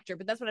not an actor,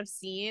 but that's what I've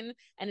seen,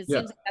 and it Yeah.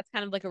 seems like that's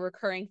kind of like a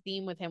recurring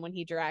theme with him when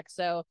he directs.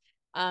 So,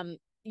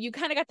 you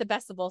kind of got the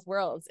best of both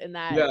worlds in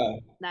that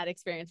Yeah.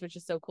 experience, which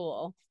is so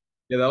cool.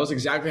 Yeah, that was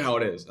exactly how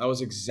it is. That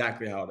was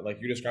exactly how it, like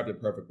you described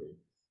it perfectly.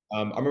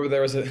 I remember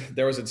there was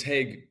a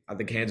take at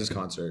the Kansas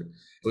concert.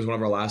 It was one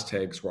of our last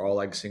takes. We're all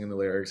like singing the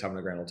lyrics, having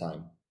a grand old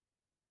time.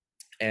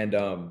 And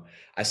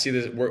I see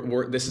this.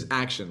 This is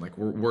action. Like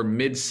we're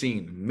mid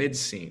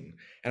scene,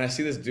 and I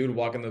see this dude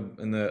walk in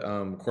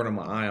the corner of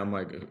my eye. I'm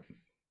like,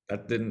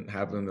 that didn't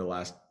happen in the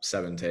last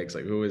 7 takes.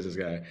 Like, who is this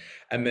guy?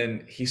 And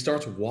then he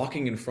starts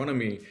walking in front of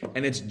me,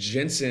 and it's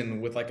Jensen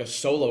with like a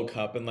solo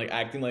cup and like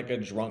acting like a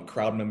drunk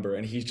crowd member,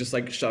 and he's just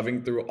like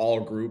shoving through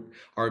our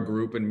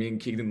group, and me and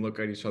Keegan look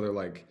at each other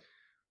like,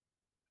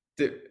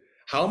 did,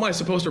 how am I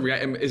supposed to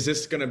react? Is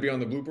this gonna be on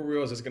the blooper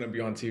reel? Is this gonna be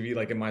on TV?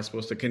 Like, am I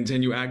supposed to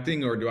continue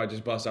acting, or do I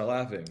just bust out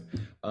laughing?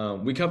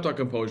 We kept our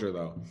composure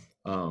though.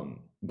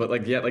 But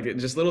like, yeah, like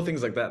just little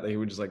things like that he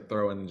would just like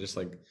throw in and just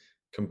like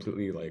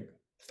completely like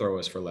throw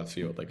us for left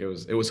field. Like it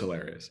was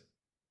hilarious.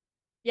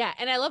 Yeah,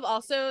 and I love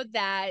also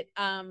that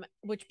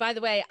which by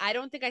the way, I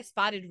don't think I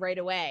spotted right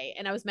away,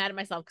 and I was mad at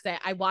myself because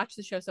I watched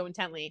the show so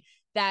intently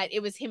that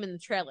it was him in the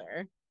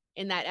trailer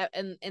in that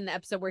in the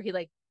episode where he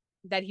like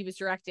that he was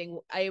directing.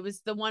 It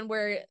was the one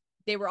where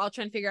they were all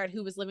trying to figure out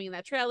who was living in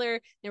that trailer.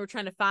 They were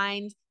trying to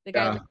find the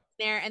guy Yeah, living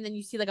there, and then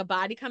you see like a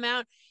body come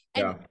out.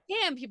 And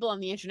yeah, damn, people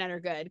on the internet are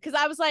good because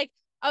I was like,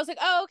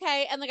 oh,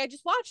 okay. And like, I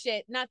just watched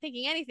it, not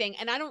thinking anything.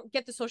 And I don't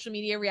get the social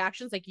media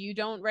reactions like you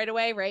don't right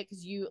away, right?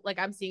 Because you like,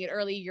 I'm seeing it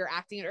early, you're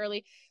acting it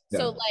early. So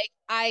yeah.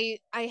 like,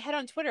 I head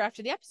on Twitter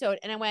after the episode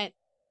and I went,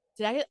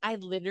 I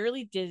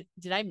literally did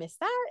I miss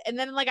that? And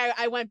then like,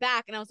 I went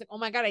back and I was like, oh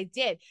my God, I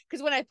did.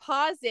 Because when I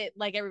paused it,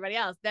 like everybody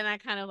else, then I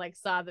kind of like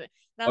saw the,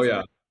 and Oh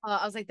yeah,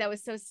 I was like, that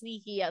was so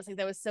sneaky. I was like,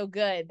 that was so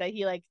good that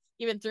he like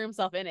even threw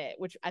himself in it,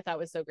 which I thought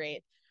was so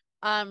great.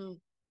 Um,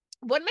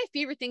 one of my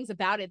favorite things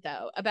about it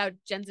though, about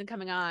Jensen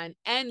coming on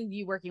and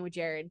you working with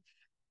Jared,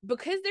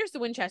 because there's the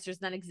Winchesters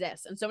that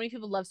exist, and so many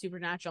people love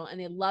Supernatural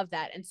and they love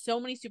that, and so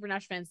many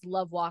Supernatural fans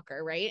love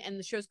Walker, right? And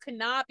the shows could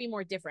not be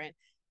more different.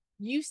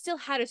 You still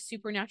had a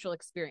supernatural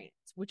experience,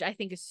 which I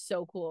think is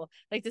so cool.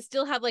 Like to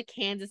still have like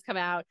Kansas come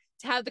out,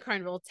 to have the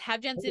carnival, to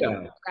have Jensen yeah,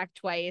 interact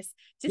twice,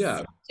 to yeah,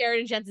 see Jared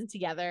and Jensen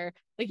together.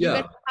 Like you got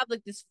yeah, to have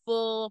like this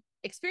full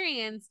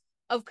experience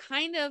of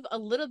kind of a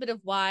little bit of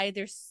why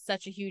there's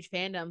such a huge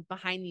fandom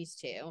behind these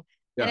two.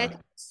 And I yeah, think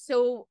it's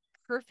so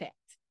perfect.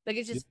 Like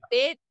it yeah. just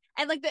fit.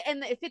 And like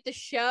it fit the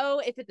show,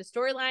 it fit the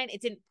storyline.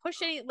 It didn't push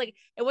any, like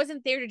it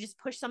wasn't there to just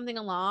push something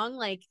along.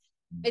 Like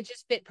it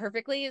just fit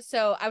perfectly.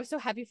 So I was so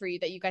happy for you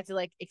that you got to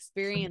like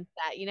experience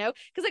that, you know,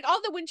 because like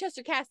all the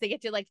Winchester cast, they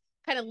get to like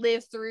kind of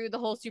live through the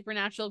whole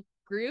Supernatural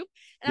group.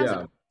 And I was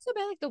like, Yeah. so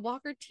bad, like the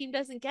Walker team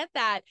doesn't get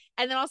that.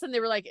 And then all of a sudden they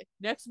were like,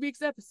 next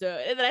week's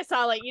episode. And then I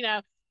saw like, you know,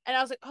 and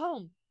I was like,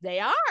 oh, they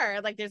are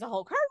like, there's a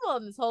whole carnival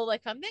and this whole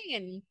like fun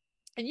thing.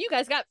 And you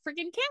guys got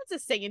freaking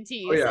Kansas singing to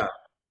Oh you. So yeah.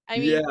 I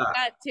mean, Yeah. you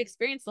got to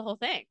experience the whole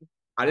thing.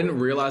 I didn't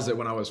realize it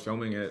when I was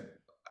filming it.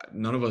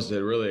 None of us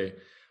did really.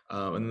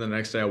 And then the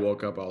next day I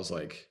woke up, I was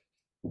like,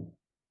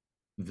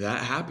 that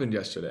happened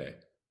yesterday.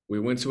 We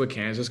went to a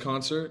Kansas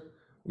concert.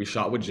 We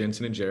shot with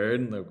Jensen and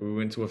Jared. Like we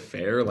went to a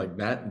fair. Like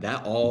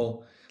that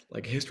all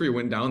like history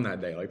went down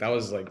that day. Like that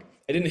was like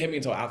it didn't hit me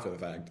until after the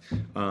fact.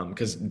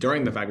 Because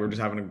during the fact we were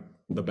just having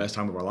the best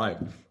time of our life.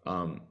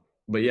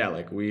 But yeah,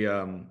 like we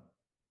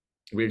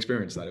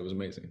experienced that. It was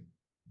amazing.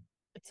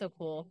 It's so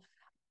cool.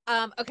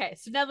 Okay,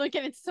 so now let's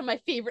get into some of my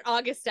favorite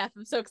August stuff.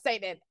 I'm so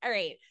excited. All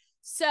right.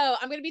 So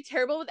I'm gonna be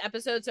terrible with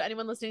episodes. So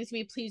anyone listening to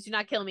me, please do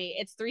not kill me.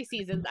 It's 3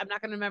 seasons. I'm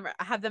not gonna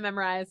have them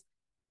memorized.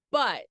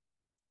 But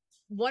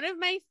one of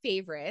my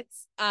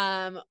favorites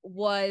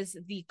was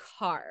the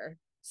car.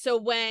 So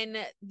when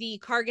the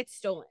car gets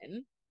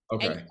stolen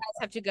and you Okay.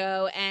 guys have to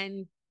go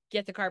and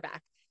get the car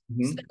back.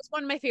 So Mhm. that's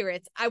one of my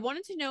favorites. I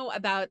wanted to know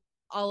about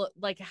all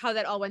like how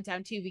that all went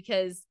down too,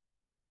 because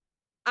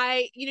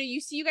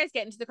you see you guys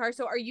get into the car.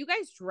 So are you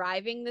guys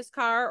driving this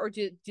car or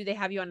do they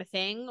have you on a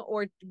thing?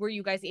 Or were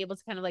you guys able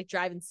to kind of like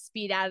drive and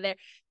speed out of there?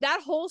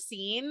 That whole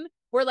scene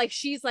where like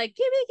she's like,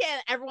 give me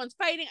again, everyone's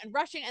fighting and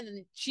rushing, and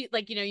then she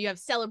like, you have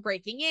Stella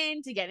breaking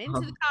in to get into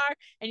the car,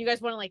 and you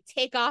guys want to like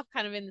take off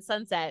kind of in the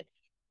sunset.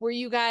 Were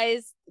you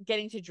guys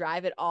getting to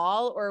drive at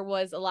all, or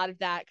was a lot of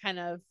that kind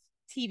of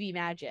TV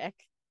magic?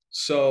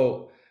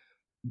 So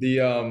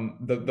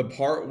the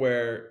part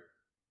where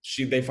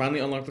they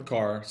finally unlock the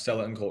car,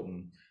 Stella and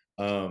Colton.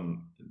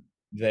 Um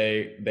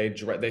they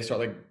start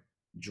like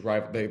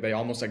drive they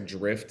almost like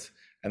drift,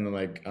 and then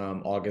like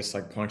August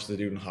like punches the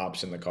dude and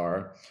hops in the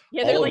car.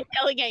 Yeah, they're All of like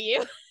yelling at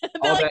you. They're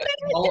all like,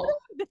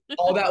 that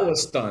all that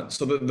was stunt.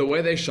 So the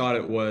way they shot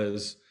it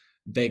was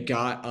they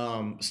got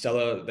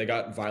Stella, they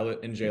got Violet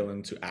and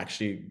Jalen to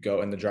actually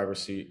go in the driver's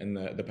seat and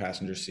the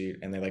passenger seat,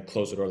 and they like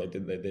closed the door.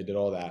 They did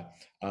all that.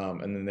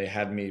 And then they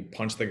had me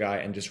punch the guy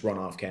and just run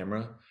off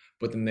camera.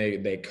 But then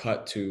they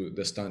cut to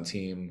the stunt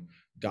team,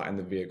 got in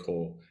the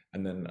vehicle,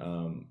 and then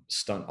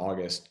stunt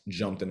August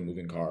jumped in a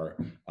moving car.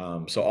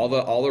 So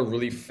all the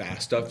really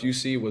fast stuff you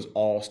see was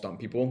all stunt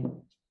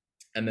people.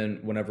 And then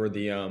whenever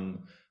the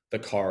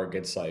car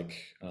gets like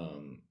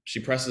she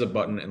presses a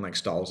button and like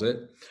stalls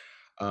it,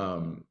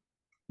 um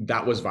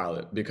that was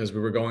Violet because we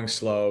were going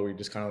slow. We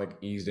just kind of like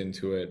eased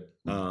into it.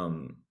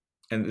 And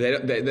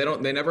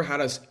they never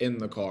had us in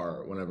the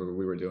car whenever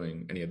we were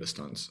doing any of the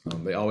stunts.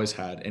 They always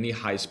had any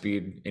high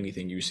speed,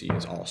 anything you see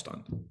is all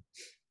stunt.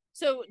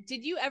 So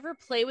did you ever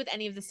play with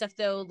any of the stuff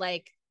though,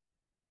 like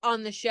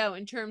on the show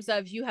in terms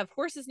of you have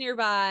horses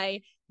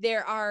nearby?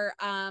 There are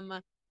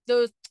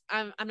those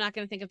I'm not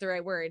gonna think of the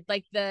right word,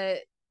 like the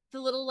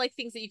little like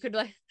things that you could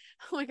like,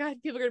 oh my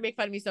god, people are gonna make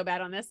fun of me so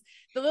bad on this.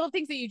 The little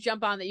things that you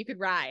jump on that you could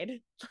ride.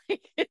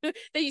 Like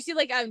that you see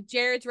like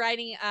Jared's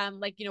riding,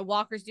 like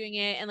Walker's doing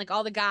it, and like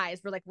all the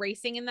guys were like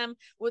racing in them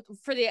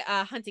for the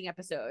hunting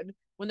episode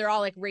when they're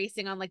all like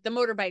racing on like the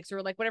motorbikes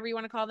or like whatever you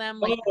want to call them.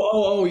 Like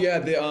Oh yeah,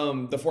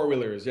 the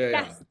four-wheelers. Yeah,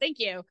 yeah. yes, thank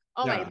you.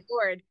 Oh my Yeah.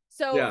 lord.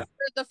 So Yeah.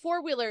 for the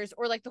four-wheelers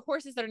or like the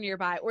horses that are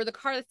nearby or the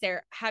car that's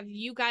there, have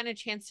you gotten a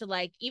chance to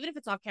like, even if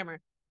it's off camera,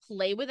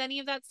 play with any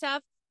of that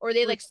stuff? Or are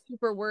they like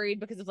super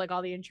worried because of like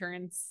all the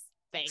insurance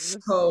things?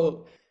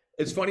 So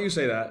it's funny you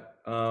say that.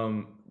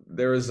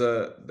 There was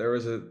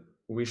a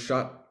we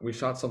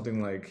shot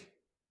something like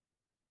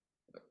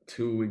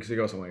 2 weeks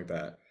ago, something like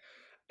that.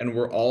 And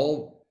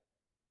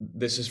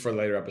this is for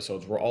later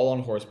episodes. We're all on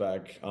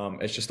horseback.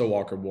 It's just the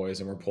Walker boys,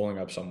 and we're pulling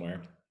up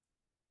somewhere.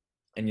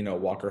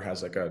 And Walker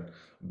has like a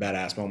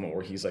badass moment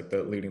where he's like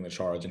leading the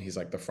charge, and he's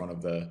like the front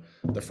of the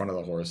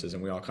horses,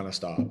 and we all kind of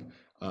stop.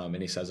 And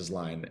he says his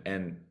line,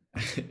 and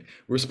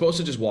we're supposed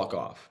to just walk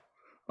off.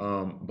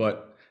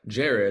 But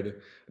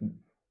Jared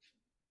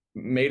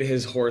made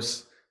his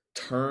horse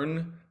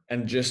turn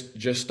and just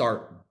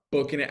start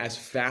booking it as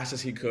fast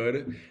as he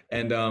could.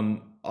 And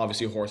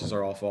obviously horses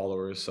are all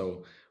followers,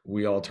 so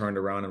we all turned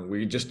around and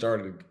we just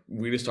started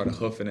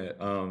hoofing it.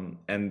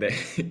 And they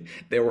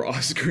they were all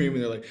screaming.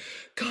 They're like,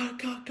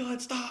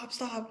 God,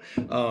 stop.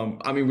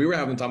 I mean, we were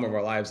having the time of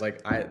our lives.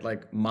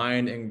 Like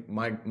mine and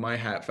my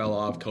hat fell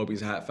off,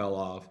 Kobe's hat fell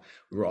off.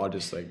 We were all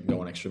just like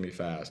going extremely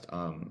fast.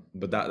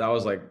 But that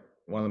was like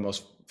one of the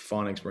most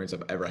fun experience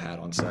I've ever had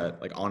on set,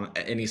 like on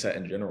any set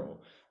in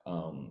general.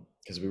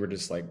 Because we were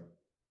just like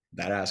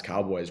badass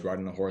cowboys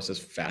riding a horse as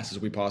fast as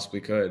we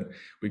possibly could.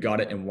 We got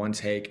it in one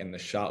take, and the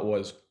shot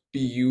was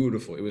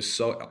beautiful. It was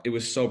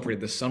so pretty.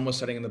 The sun was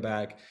setting in the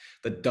back,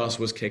 the dust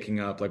was kicking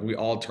up, like we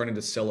all turned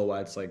into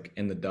silhouettes like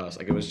in the dust.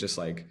 Like it was just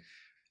like,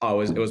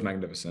 oh, it was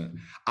magnificent.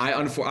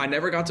 I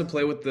never got to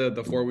play with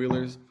the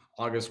four-wheelers.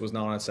 August was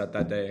not on set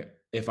that day.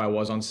 If I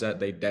was on set,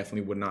 they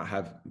definitely would not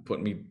have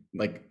put me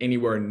like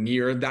anywhere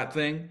near that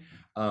thing.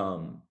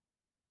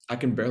 I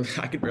could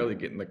barely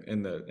get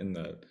in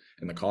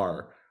the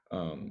car.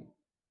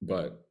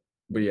 But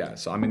yeah,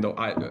 so I mean, though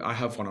I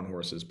have fun on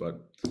horses,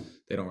 but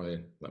they don't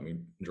really let me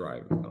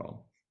drive at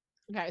all.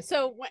 Okay,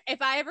 so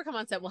if I ever come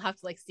on set, we'll have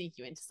to like sneak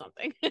you into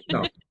something.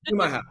 No, you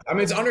might have. I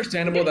mean, it's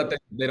understandable that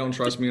they don't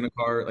trust me in a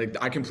car. Like,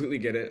 I completely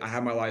get it. I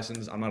have my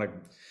license. I'm not a.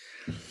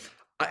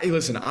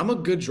 Listen, I'm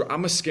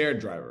a scared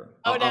driver.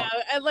 Oh no!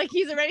 And like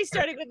he's already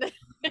starting with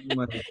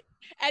the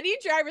any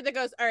driver that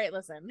goes, all right,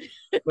 listen.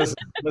 Listen.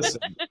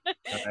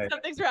 Right.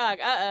 Something's wrong.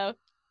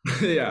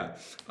 Yeah.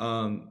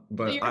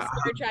 But so you're a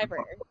scared driver.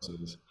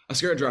 A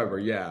scared driver,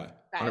 yeah.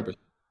 Okay. 100%.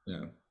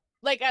 Yeah.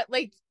 Like a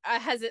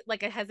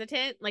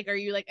hesitant? Like, are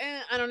you like,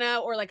 I don't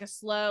know, or like a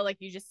slow, like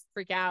you just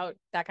freak out,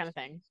 that kind of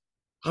thing?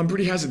 I'm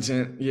pretty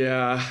hesitant.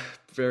 Yeah.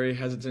 Very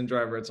hesitant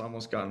driver. It's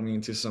almost gotten me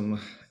into some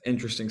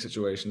interesting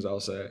situations, I'll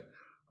say.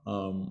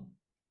 I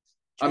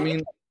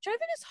mean,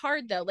 driving is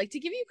hard though. Like, to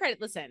give you credit,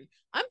 listen,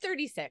 I'm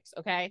 36.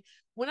 Okay.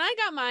 When I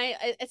got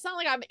it's not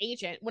like I'm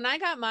ancient. When I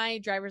got my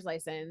driver's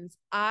license,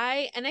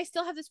 I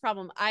still have this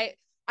problem. I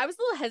was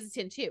a little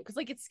hesitant too, because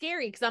like it's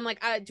scary. Because I'm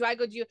like, do I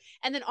go do?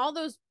 And then all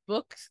those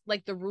books,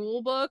 like the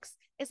rule books,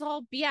 it's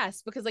all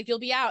BS. Because like you'll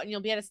be out and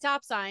you'll be at a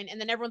stop sign, and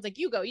then everyone's like,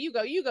 you go,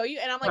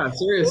 and I'm like,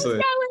 seriously,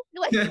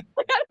 like, like I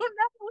don't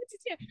know what to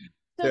do.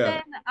 So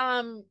yeah.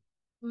 then,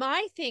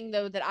 my thing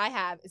though that I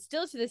have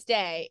still to this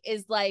day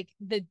is like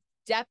the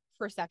depth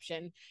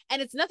perception,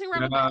 and it's nothing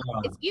wrong with that.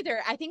 It's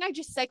either I think I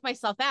just psych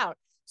myself out.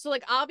 So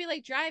like I'll be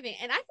like driving,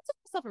 and I consider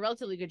myself a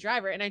relatively good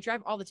driver, and I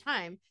drive all the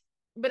time.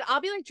 But I'll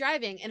be like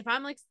driving, and if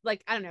I'm like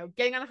I don't know,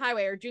 getting on a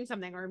highway or doing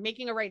something or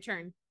making a right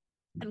turn,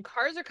 and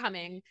cars are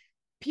coming,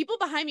 people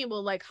behind me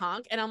will like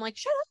honk, and I'm like,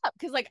 shut up,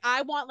 because like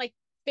I want like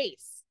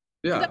space.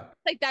 Yeah.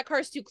 Like that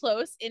car's too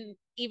close, and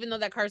even though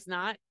that car's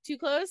not too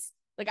close,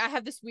 like I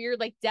have this weird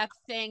like depth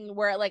thing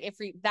where like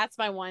that's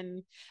my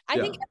one. I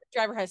think every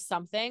driver has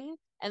something,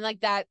 and like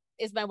that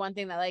is my one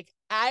thing that like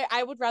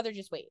I would rather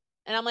just wait.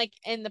 And I'm like,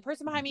 and the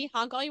person behind me,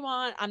 honk all you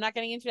want. I'm not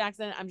getting into an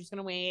accident. I'm just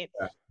gonna wait.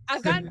 Yeah.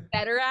 I've gotten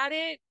better at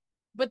it,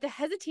 but the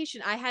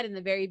hesitation I had in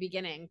the very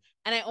beginning,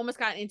 and I almost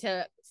got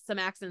into some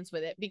accidents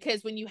with it,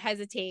 because when you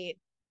hesitate,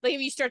 like if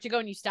you start to go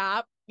and you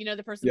stop,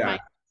 the person behind,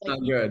 like,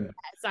 not good.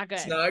 It's not good.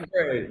 It's not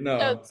great.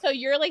 No. So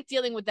you're like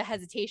dealing with the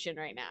hesitation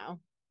right now.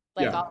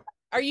 Like, yeah.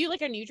 Are you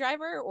like a new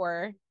driver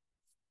or?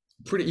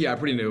 Pretty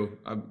new.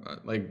 I'm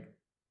like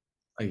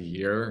a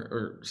year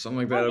or something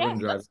like that. Oh, I've yes, been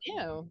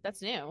driving.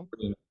 That's new.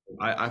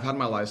 I've had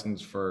my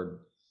license for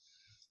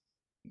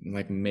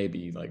like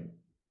maybe like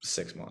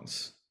 6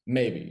 months,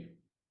 maybe.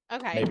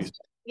 Okay. Maybe.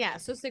 Yeah,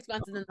 so 6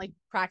 months and then like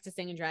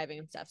practicing and driving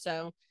and stuff.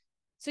 So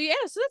yeah,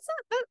 so that's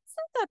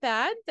not that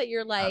bad that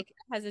you're like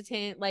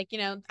hesitant. Like,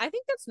 I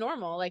think that's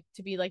normal, like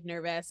to be like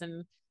nervous,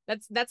 and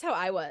that's how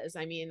I was.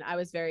 I mean, I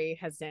was very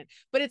hesitant.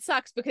 But it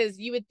sucks because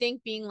you would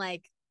think being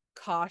like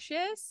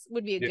cautious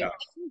would be a good Yeah.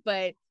 thing,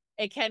 but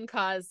it can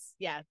cause,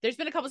 yeah. There's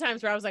been a couple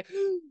times where I was like,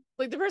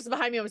 like the person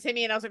behind me almost hit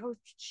me and I was like, oh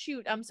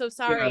shoot, I'm so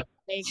sorry. Yeah.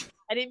 Like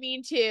I didn't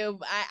mean to.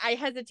 I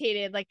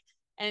hesitated, like,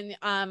 and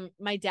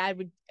my dad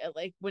would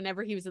like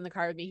whenever he was in the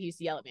car with me, he used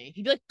to yell at me.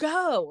 He'd be like,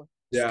 go,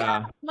 just go.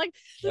 I'm Yeah. like,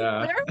 Yeah.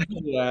 whatever,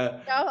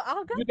 Yeah.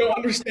 I'll go. You don't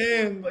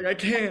understand. Like, I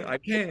can't. I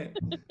can't.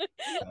 Yeah.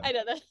 I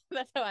know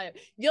that's how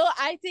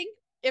I think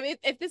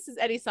if this is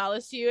any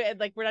solace to you, and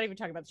like we're not even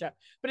talking about the show,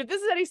 but if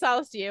this is any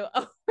solace to you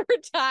over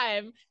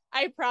time,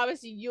 I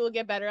promise you will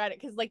get better at it,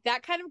 because like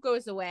that kind of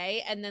goes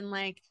away, and then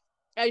like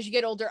as you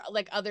get older,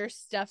 like other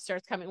stuff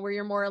starts coming where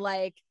you're more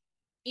like,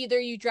 either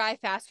you drive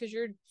fast because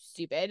you're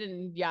stupid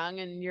and young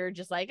and you're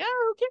just like,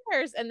 oh, who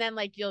cares, and then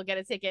like you'll get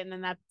a ticket and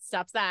then that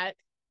stops that,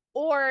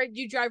 or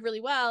you drive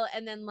really well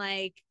and then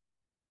like,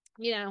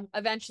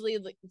 eventually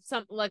like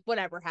some like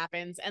whatever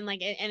happens, and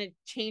like and it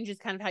changes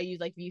kind of how you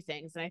like view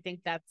things, and I think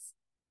that's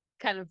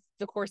kind of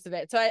the course of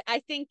it. So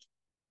I think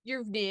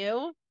you're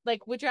new,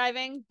 like with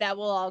driving, that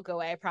will all go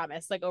away, I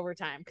promise, like over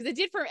time, because it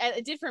did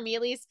for me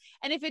at least,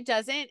 and if it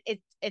doesn't,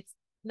 it's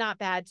not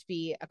bad to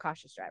be a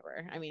cautious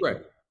driver. I mean,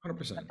 Right.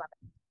 100%.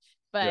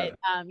 but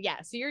Yeah.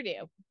 yeah, so you're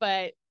new,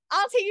 but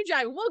I'll take you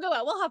driving, we'll go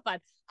out, we'll have fun.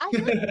 I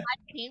feel like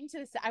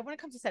I want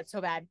to come to set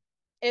so bad.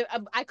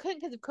 I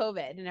couldn't because of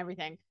COVID and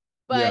everything,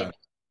 but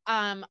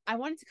Yeah. I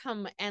wanted to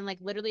come, and like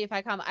literally if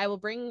I come, I will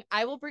bring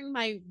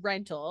my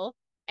rental,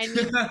 and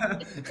me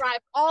and just drive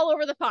all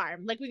over the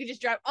farm. Like we could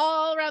just drive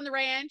all around the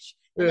ranch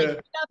and like Yeah.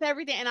 clean up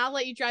everything, and I'll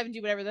let you drive and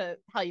do whatever the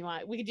hell you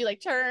want. We could do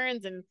like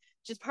turns and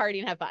just party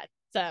and have fun.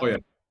 Oh, So yeah.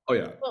 Oh,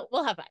 yeah.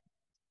 we'll have fun.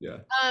 Yeah.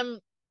 Um,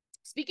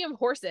 Speaking of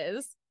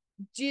horses,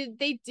 do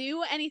they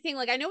do anything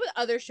like, I know with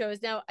other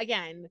shows now,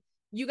 again,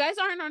 you guys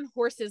aren't on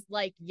horses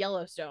like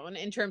Yellowstone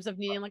in terms of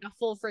needing like a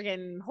full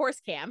friggin'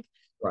 horse camp,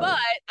 Right.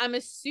 but I'm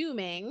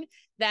assuming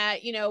that,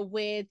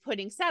 with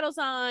putting saddles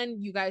on,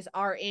 you guys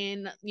are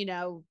in,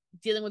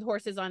 dealing with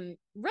horses on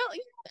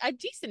a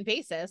decent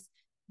basis.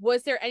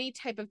 Was there any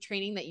type of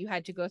training that you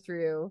had to go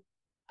through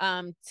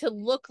to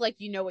look like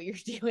you know what you're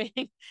doing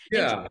in terms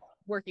Yeah. of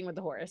working with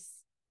the horse?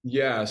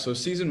 Yeah. So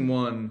season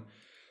one,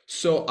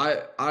 so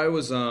I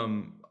was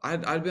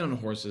I'd been on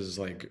horses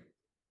like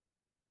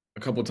a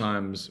couple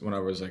times when I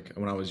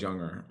was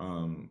younger,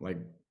 like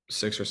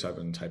 6 or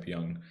 7 type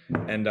young.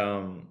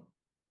 And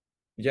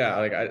yeah,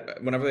 like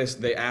whenever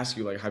they ask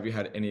you like, have you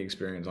had any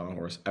experience on a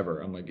horse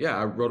ever? I'm like, yeah,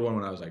 I rode one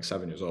when I was like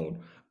 7 years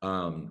old.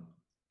 Um,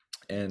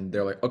 and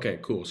they're like, okay,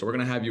 cool. So we're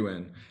gonna have you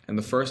in. And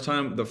the first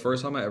time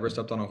I ever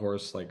stepped on a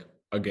horse, like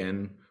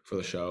again for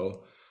the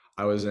show,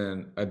 I was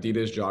in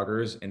Adidas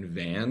joggers and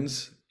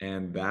Vans,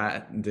 and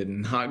that did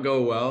not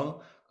go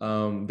well.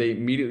 They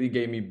immediately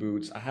gave me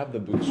boots. I have the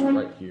boots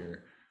right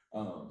here.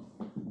 Um,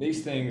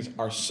 these things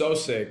are so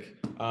sick.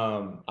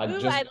 I Ooh,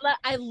 just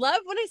I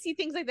love when I see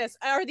things like this.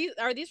 Are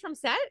these from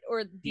set, or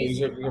Yeah, these?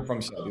 these are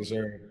from set. These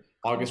are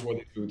August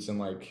worthy boots in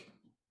like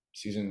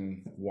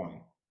season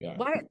one. Yeah.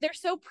 Why they're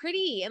so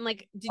pretty, and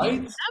like, did you pick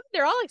Right? them?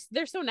 They're all like,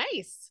 they're so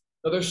nice.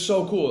 No, they're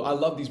so cool. I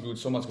love these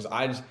boots so much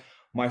because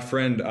my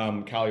friend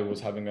Callie was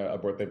having a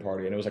birthday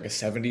party and it was like a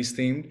 70s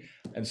themed.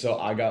 And so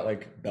I got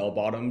like bell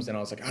bottoms and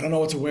I was like, I don't know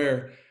what to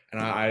wear. And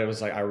I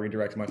was like, I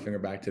redirected my finger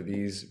back to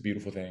these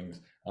beautiful things.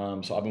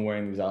 So I've been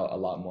wearing these out a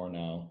lot more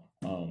now.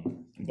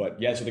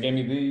 But yeah, so they gave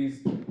me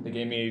these. They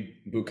gave me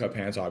boot cut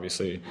pants,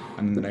 obviously.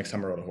 And then the next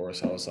time I rode a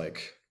horse, I was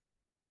like,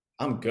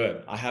 I'm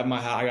good. I have my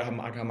hat.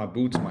 I got my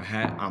boots, my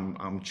hat.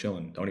 I'm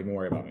chilling. Don't even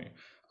worry about me.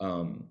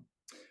 Um,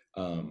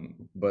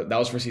 but that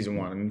was for season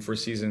one. And for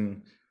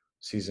season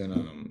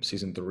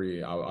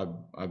three,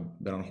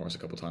 I've been on a horse a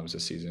couple times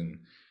this season.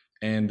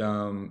 And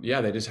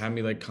yeah, they just had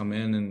me like come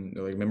in and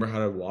they're like, remember how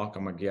to walk?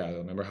 I'm like, yeah.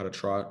 Remember how to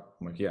trot?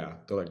 I'm like, yeah.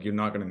 They're like, you're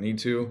not gonna need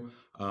to,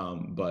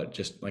 but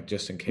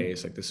just in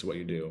case, like this is what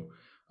you do.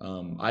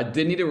 I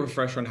did need a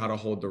refresher on how to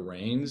hold the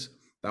reins.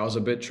 That was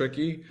a bit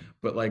tricky,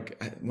 but like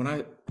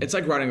it's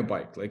like riding a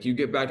bike. Like you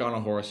get back on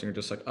a horse and you're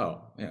just like,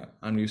 oh yeah,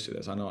 I'm used to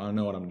this. I know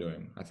what I'm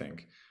doing, I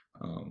think.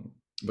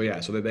 But yeah,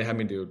 so they had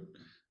me do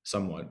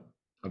somewhat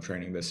of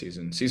training this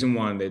season. Season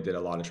one, they did a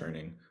lot of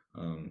training.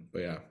 But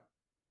yeah.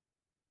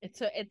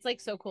 It's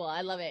like so cool.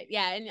 I love it.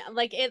 Yeah, and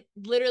like it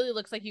literally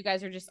looks like you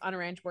guys are just on a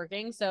ranch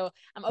working. So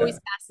I'm Yeah. always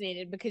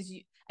fascinated because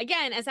you,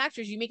 again, as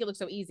actors, you make it look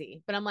so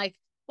easy. But I'm like,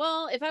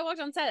 well, if I walked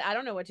on set, I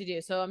don't know what to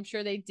do. So I'm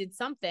sure they did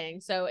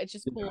something. So it's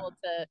just Yeah. cool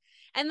to,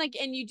 and like,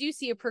 and you do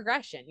see a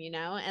progression,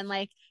 and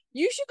like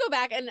you should go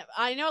back, and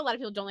I know a lot of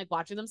people don't like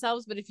watching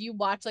themselves, but if you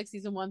watch like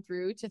season one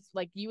through to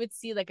like, you would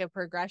see like a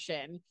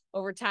progression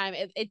over time.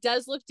 It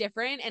does look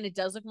different and it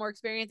does look more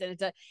experienced, and it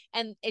does,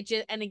 and it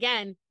just, and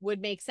again,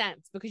 would make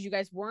sense because you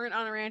guys weren't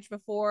on a ranch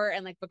before,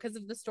 and like because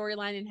of the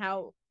storyline and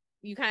how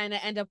you kind of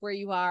end up where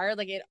you are,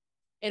 like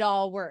it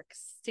all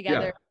works Yeah.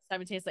 together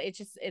simultaneously.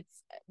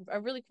 It's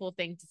a really cool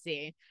thing to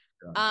see.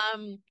 Yeah.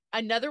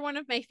 another one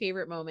of my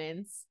favorite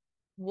moments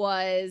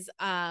was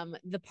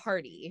the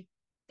party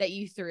that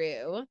you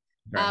threw.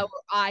 Okay. Or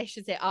I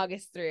should say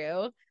August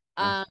threw.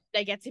 Yeah.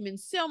 That gets him in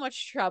so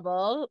much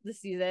trouble this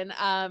season.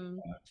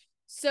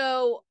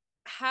 So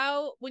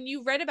how when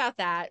you read about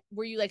that,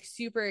 were you like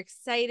super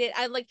excited?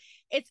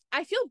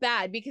 I feel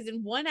bad because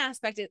in one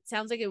aspect it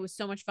sounds like it was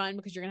so much fun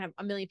because you're gonna have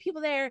a million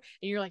people there and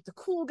you're like the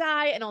cool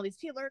guy and all these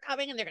people are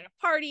coming and they're gonna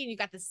party and you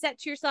got the set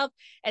to yourself.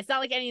 It's not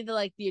like any of the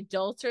like the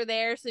adults are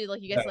there, so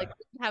like you guys like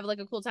have like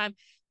a cool time.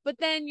 But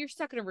then you're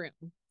stuck in a room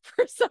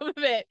for some of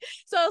it.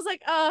 So I was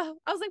like,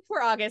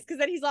 poor August, because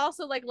then he's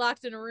also like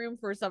locked in a room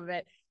for some of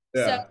it.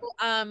 So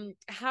Yeah.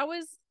 how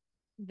is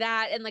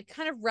that and like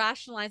kind of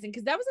rationalizing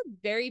because that was a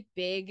very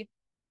big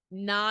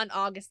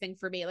non-August thing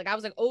for me. Like I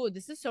was like, oh,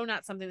 this is so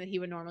not something that he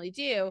would normally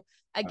do.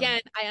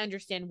 Again, I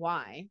understand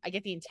why. I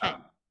get the intent.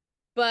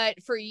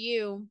 But for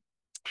you,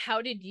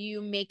 how did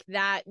you make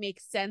that make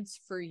sense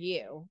for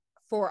you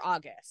for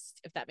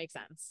August, if that makes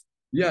sense?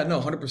 Yeah, no,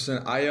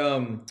 100%.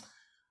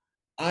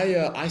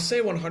 I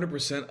say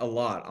 100% a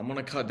lot. I'm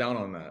gonna cut down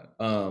on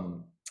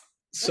that.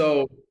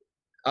 So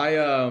I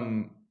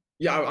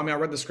yeah, I mean I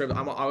read the script.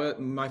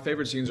 My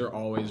favorite scenes are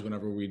always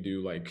whenever we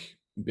do like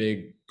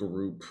big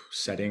group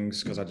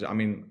settings because I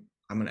mean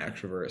I'm an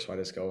extrovert, so I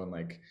just go and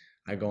like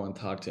I go and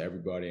talk to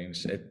everybody and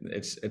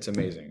it's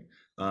amazing.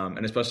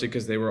 And especially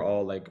because they were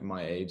all like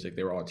my age, like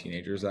they were all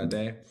teenagers that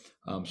day.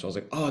 So I was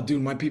like, oh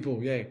dude, my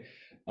people, yay.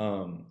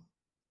 Um,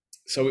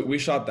 so we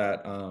shot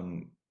that.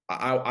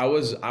 I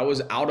was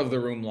out of the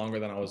room longer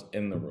than I was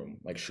in the room,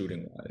 like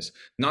shooting wise,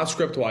 not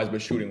script wise,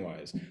 but shooting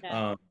wise.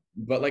 Yeah.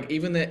 But like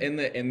even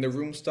the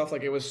room stuff,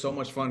 like it was so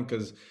much fun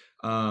because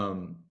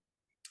um,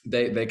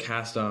 they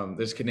cast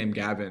this kid named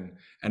Gavin,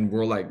 and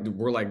we're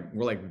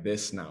like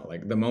this now.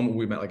 Like the moment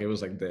we met, like it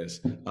was like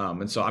this.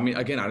 And so I mean,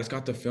 again, I just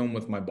got to film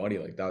with my buddy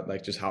like that,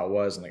 like just how it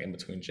was, and like in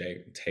between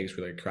takes,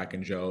 we like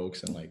cracking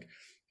jokes and like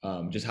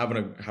just having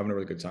a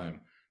really good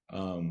time.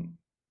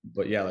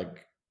 But yeah,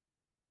 like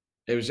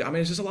it was. I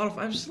mean, it's just a lot of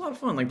fun. It's just a lot of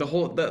fun. Like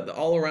the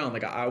all around.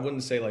 Like I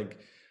wouldn't say like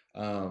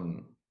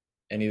um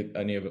any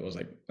of it was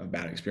like a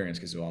bad experience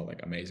because it was all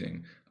like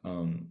amazing.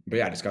 But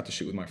yeah, I just got to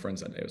shoot with my friends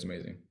that day. It was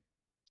amazing.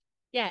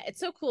 Yeah, it's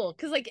so cool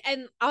because like,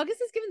 and August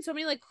has given so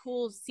many like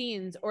cool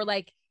scenes or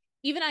like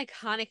even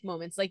iconic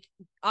moments. Like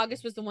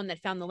August was the one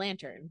that found the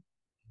lantern.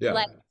 Yeah,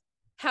 Like,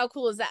 how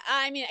cool is that?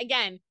 I mean,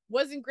 again,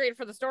 wasn't great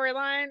for the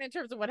storyline in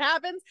terms of what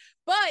happens,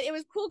 but it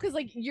was cool because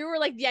like you were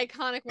like the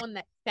iconic one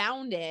that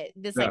found it,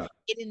 this like yeah,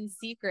 hidden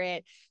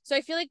secret. So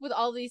I feel like with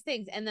all these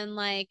things, and then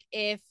like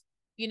if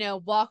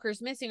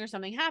Walker's missing or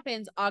something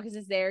happens, August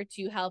is there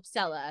to help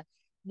Stella.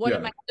 One of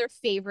yeah. my other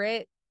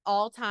favorite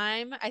all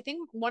time, I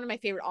think one of my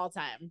favorite all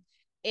time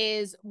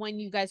is when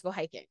you guys go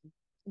hiking.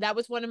 That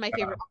was one of my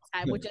favorite all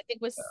time, which I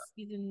think was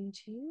season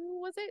 2,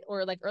 was it?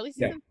 Or like early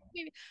Yeah. season,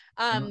 maybe.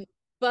 Mhm.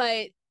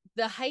 But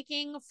the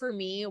hiking for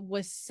me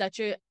was such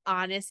a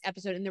honest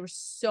episode, and there was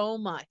so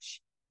much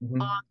on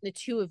Mhm. the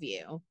two of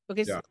you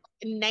because Yeah.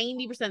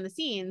 90% of the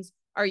scenes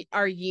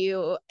are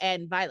you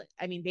and Violet.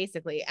 I mean,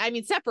 basically, I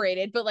mean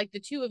separated, but like the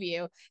two of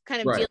you kind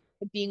of Right. dealing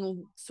with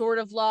being sort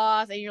of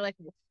lost, and you're like,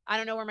 I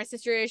don't know where my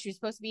sister is. She's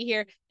supposed to be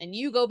here, and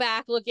you go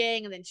back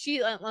looking, and then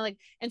she like,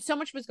 and so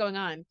much was going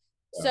on.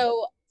 Yeah.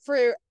 So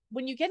for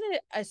when you get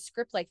a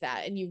script like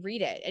that and you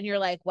read it, and you're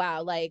like,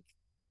 wow, like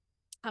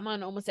I'm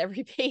on almost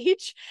every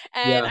page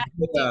and Yeah. I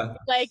do Yeah.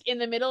 like in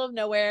the middle of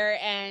nowhere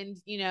and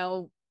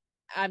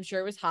I'm sure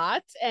it was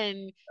hot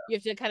and you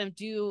have to kind of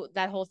do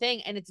that whole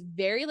thing and it's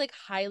very like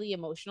highly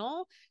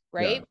emotional,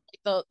 right?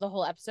 Yeah. The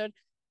whole episode.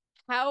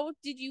 How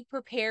did you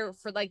prepare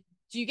for like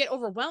do you get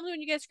overwhelmed when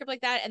you get a script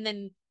like that? And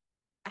then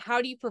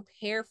how do you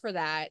prepare for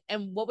that?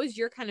 And what was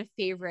your kind of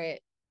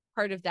favorite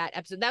part of that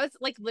episode? That was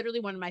like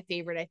literally one of my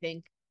favorite, I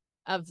think.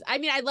 I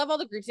mean, I love all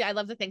the groups. I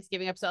love the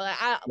Thanksgiving episode.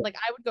 I would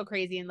go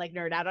crazy and like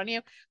nerd out on you,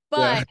 Yeah.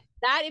 but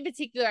that in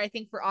particular, I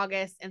think for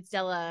August and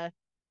Stella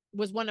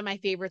was one of my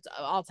favorites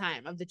of all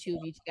time of the two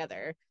of you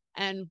together.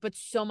 And but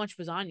so much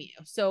was on you.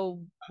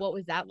 So what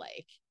was that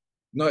like?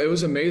 No, it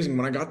was amazing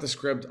when I got the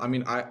script. I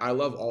mean, I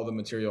love all the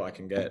material I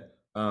can get.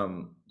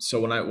 So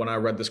when I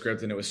read the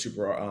script and it was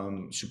super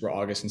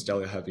August and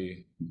Stella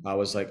heavy, I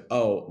was like,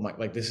 oh my,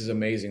 like this is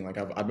amazing. Like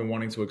I've been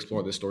wanting to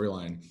explore this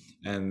storyline,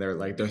 and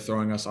they're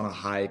throwing us on a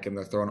hike and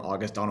they're throwing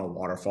August down a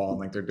waterfall and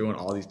like they're doing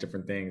all these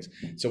different things.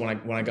 So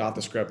when I got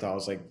the script, I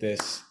was like,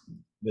 this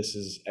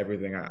is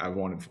everything I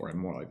wanted for it.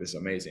 More like this is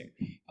amazing.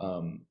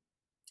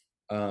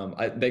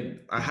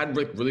 I had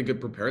like really good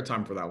prepare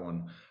time for that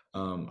one.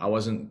 I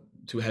wasn't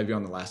too heavy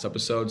on the last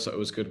episode, so it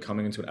was good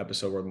coming into an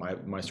episode where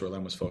my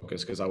storyline was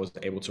focused because I was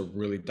able to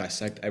really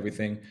dissect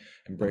everything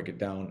and break it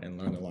down and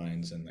learn the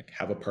lines and like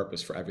have a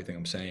purpose for everything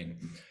I'm saying.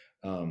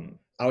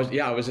 I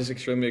was just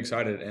extremely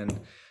excited. And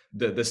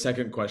the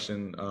second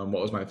question,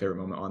 what was my favorite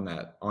moment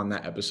on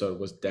that episode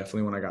was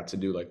definitely when I got to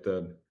do like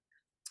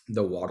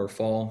the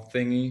waterfall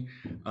thingy.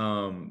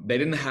 They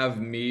didn't have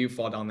me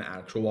fall down the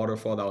actual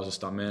waterfall. That was a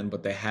stuntman,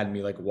 but they had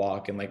me like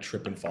walk and like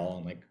trip and fall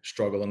and like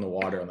struggle in the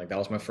water. And like that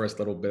was my first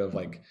little bit of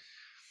like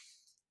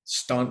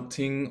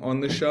stunting on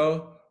the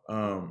show.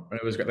 And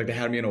it was great. Like they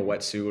had me in a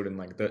wetsuit, and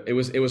like it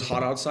was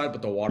hot outside,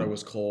 but the water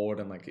was cold,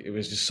 and like it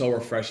was just so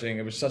refreshing.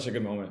 It was such a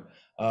good moment.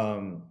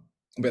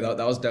 But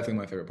that was definitely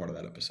my favorite part of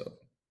that episode.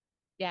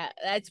 Yeah,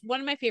 that's one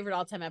of my favorite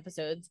all-time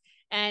episodes.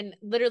 And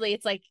literally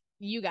it's like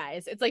you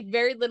guys. It's like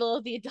very little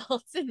of the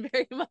adults and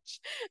very much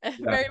Yeah.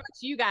 very much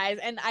you guys.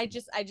 And I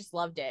just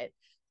loved it.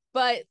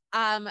 But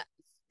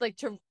like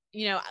to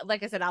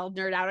like I said, I'll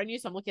nerd out on you,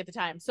 so I'm looking at the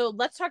time. So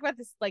let's talk about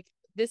this like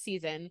this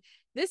season.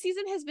 This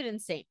season has been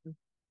insane.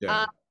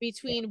 Yeah.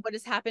 Between what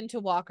has happened to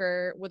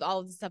Walker with all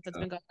of the stuff that's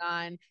Yeah. been going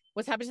on,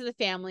 what's happened to the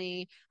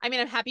family. I mean,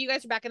 I'm happy you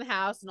guys are back in the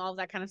house and all of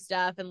that kind of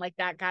stuff, and like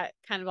that got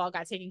kind of all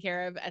got taken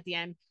care of at the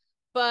end.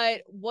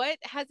 But what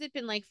has it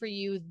been like for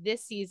you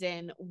this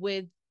season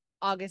with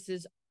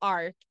August's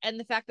arc and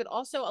the fact that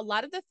also a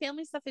lot of the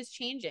family stuff is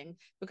changing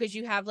because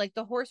you have like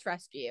the horse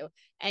rescue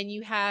and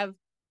you have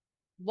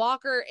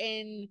Walker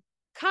in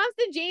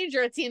constant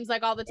danger, it seems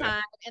like all the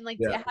time, and like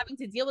Yeah. having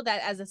to deal with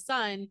that as a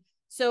son.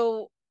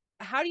 So,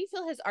 how do you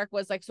feel his arc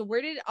was like? So,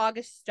 where did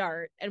August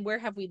start, and where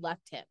have we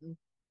left him?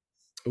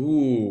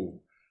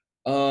 Ooh.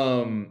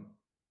 Um,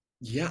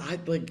 yeah, I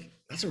like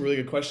that's a really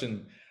good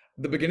question.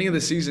 The beginning of the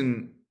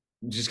season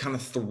just kind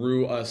of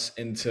threw us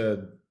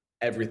into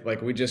everything.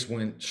 Like we just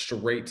went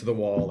straight to the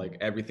wall, like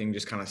everything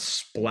just kind of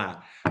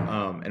splat.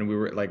 And we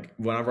were like,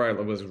 whenever I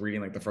was reading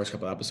like the first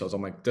couple of episodes,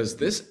 I'm like, does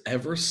this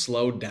ever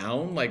slow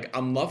down? Like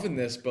I'm loving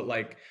this, but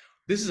like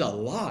this is a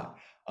lot.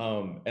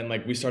 And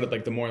like we started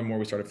like the more and more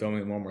we started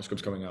filming, the more and more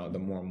scripts coming out, the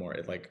more and more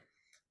it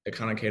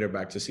kind of catered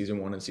back to season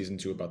 1 and season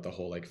 2 about the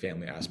whole like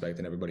family aspect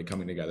and everybody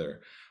coming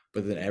together.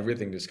 But then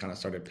everything just kind of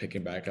started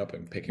picking back up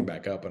and picking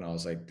back up, and I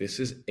was like, this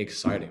is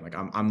exciting. Like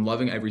I'm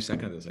loving every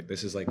second of this. Like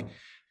this is like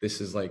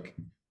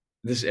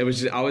this. It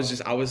was just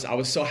I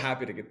was so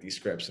happy to get these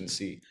scripts and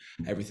see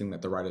everything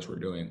that the writers were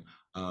doing.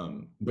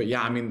 But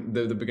yeah, I mean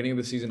the beginning of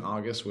the season,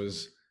 August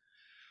was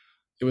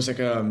it was like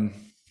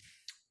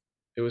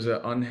it was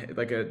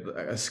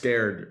a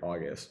scared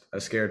August, a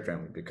scared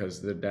family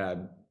because the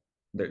dad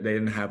they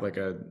didn't have like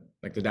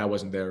the dad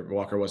wasn't there,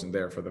 Walker wasn't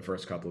there for the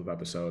first couple of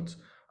episodes.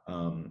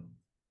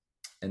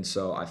 And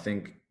so I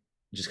think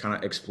just kind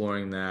of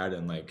exploring that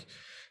and like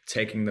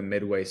taking the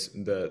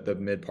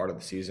mid part of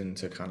the season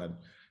to kind of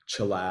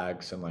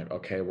chillax and like,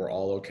 okay, we're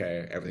all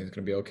okay, everything's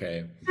gonna be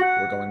okay,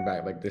 we're going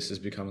back, like this is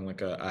becoming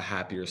like a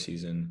happier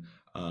season.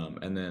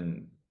 And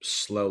then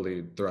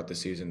slowly throughout the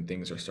season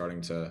things are starting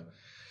to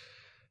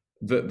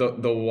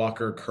the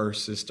Walker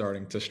curse is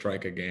starting to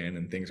strike again,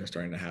 and things are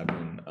starting to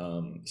happen.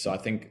 So I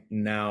think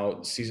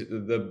now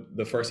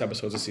the first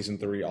episodes of season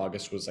 3,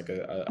 August was like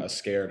a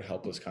scared,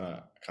 helpless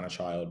kind of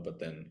child, but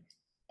then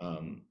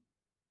um,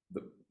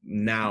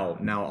 now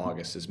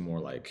August is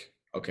more like,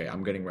 okay,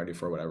 I'm getting ready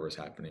for whatever is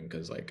happening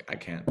because like I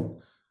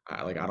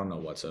don't know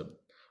what's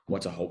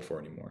a hope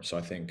for anymore. So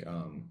I think I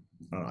don't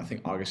know. I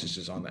think August is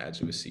just on the edge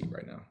of his seat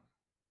right now.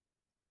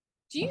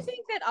 Do you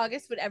think that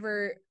August would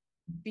ever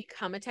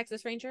become a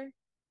Texas Ranger?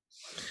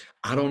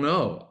 I don't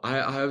know.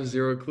 I have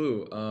zero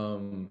clue.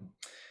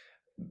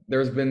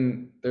 There's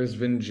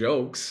been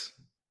jokes.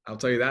 I'll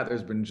tell you that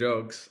there's been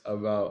jokes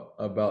about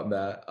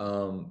that.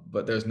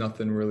 But there's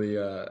nothing really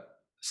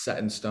set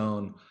in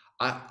stone.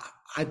 I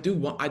I do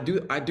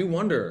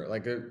wonder.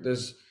 Like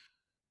there's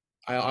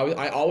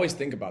I always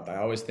think about that.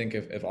 I always think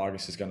if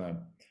August is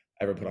gonna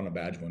ever put on a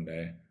badge one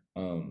day.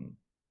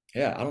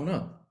 Yeah, I don't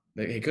know.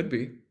 He could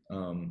be.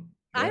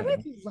 I Yeah,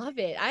 would love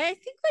it. I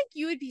think like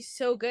you would be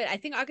so good. I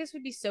think August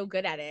would be so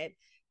good at it.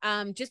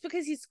 Just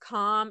because he's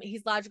calm,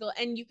 he's logical,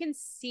 and you can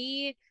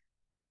see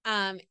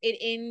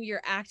it in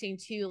your acting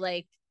too,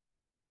 like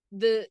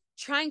the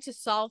trying to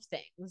solve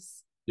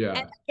things. And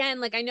yeah, again,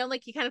 like I know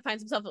like he kind of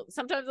finds himself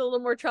sometimes a little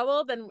more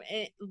trouble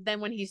than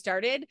when he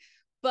started,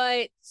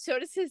 but so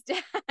does his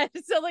dad.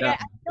 So like yeah,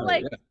 I feel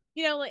right, like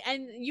yeah. like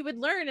and you would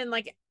learn and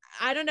like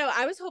I don't know.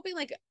 I was hoping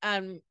like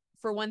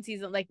for one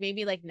season, like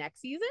maybe like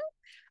next season,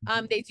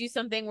 they do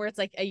something where it's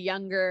like a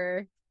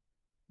younger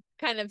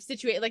kind of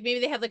situation, like maybe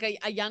they have like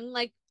a young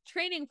like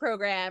training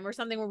program or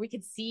something where we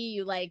could see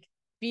you like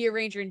be a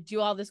ranger and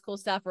do all this cool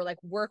stuff or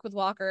like work with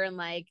Walker and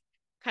like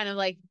kind of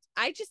like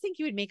I just think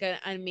you would make an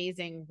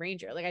amazing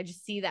ranger. Like I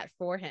just see that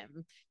for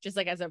him just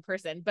like as a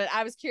person. But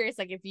I was curious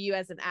like if you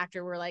as an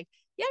actor were like,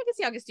 yeah, I can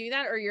see August do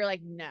that, or you're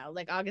like, no,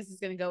 like August is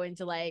gonna go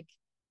into like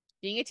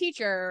being a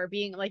teacher or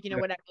being like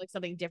whatever, like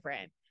something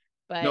different.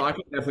 No, But I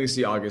can definitely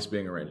see August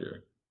being a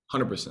ranger.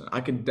 100%. I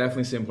can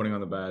definitely see him putting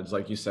on the badge,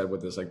 like you said,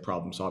 with his like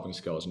problem solving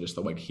skills and just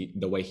the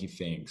way he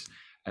thinks.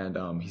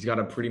 And he's got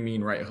a pretty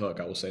mean right hook,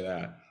 I will say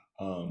that.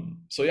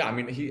 So yeah, I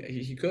mean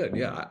he could.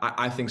 Yeah,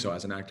 I think so.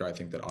 As an actor, I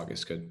think that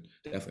August could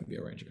definitely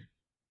be a ranger.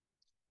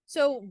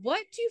 so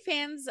what do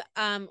fans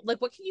like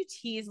what can you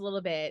tease a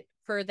little bit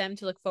for them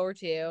to look forward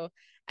to?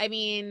 I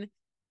mean,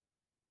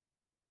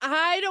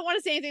 I don't want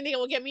to say anything that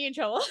will get me in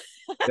trouble.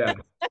 Yeah.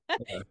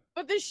 Yeah.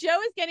 But the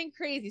show is getting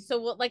crazy. So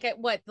what like at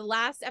what the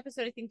last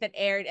episode I think that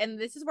aired, and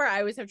this is where I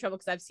always have trouble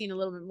because I've seen a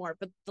little bit more,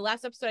 but the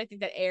last episode I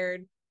think that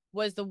aired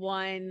was the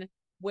one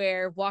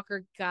where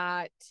Walker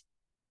got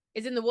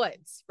is in the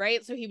woods,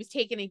 right? So he was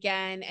taken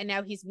again, and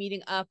now he's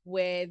meeting up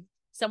with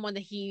someone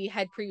that he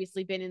had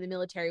previously been in the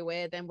military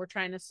with, and we're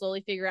trying to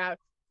slowly figure out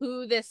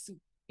who this,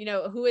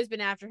 who has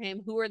been after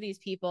him, who are these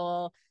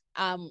people,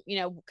 kind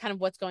of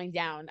what's going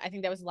down. I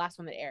think that was the last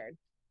one that aired. Yeah.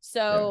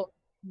 So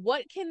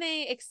what can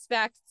they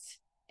expect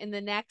in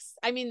the next?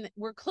 I mean,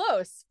 we're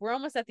close. We're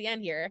almost at the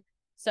end here.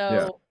 Yeah.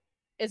 So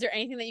is there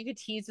anything that you could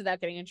tease without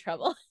getting in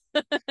trouble?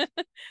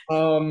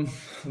 Let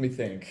me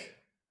think.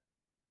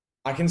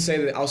 I can say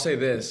that I'll say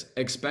this.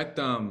 Expect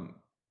a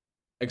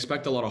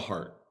lot of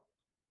heart.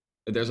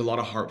 There's a lot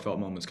of heartfelt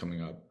moments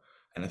coming up.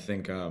 And I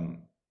think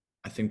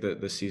that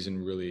the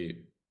season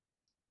really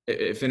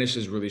it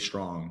finishes really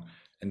strong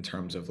in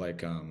terms of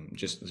like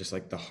just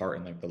like the heart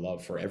and like the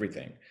love for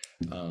everything.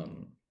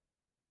 Um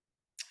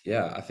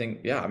yeah,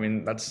 I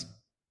mean that's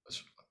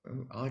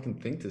all I can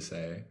think to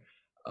say.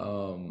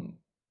 Um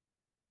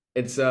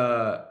it's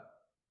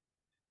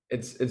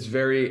it's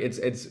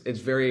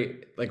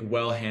very like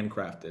well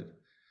handcrafted.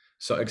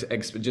 So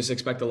just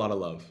expect a lot of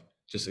love.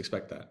 Just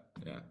expect that.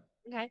 Yeah.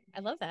 Okay, I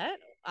love that.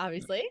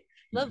 Obviously,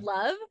 love.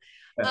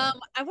 Yeah.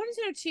 I wanted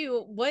to know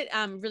too, what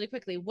really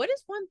quickly, what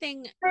is one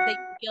thing that you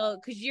feel,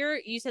 because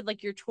you said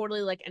like you're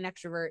totally like an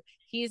extrovert.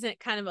 He's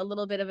kind of a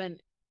little bit of an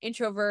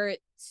introvert,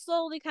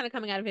 slowly kind of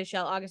coming out of his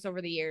shell, August,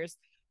 over the years.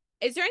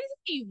 Is there anything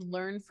that you've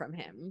learned from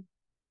him?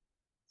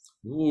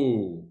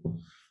 Ooh,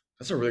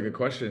 that's a really good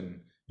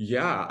question.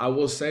 Yeah, I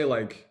will say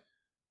like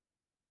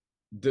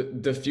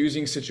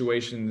diffusing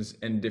situations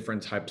in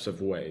different types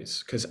of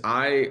ways. Because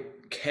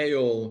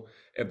Kale,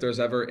 if there's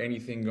ever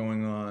anything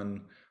going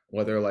on,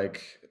 whether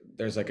like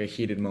there's like a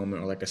heated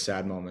moment or like a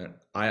sad moment,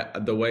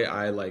 the way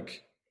I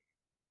like,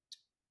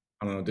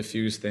 I don't know,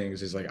 diffuse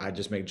things is like I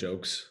just make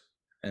jokes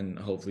and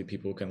hopefully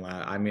people can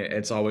laugh. I mean,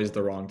 it's always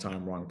the wrong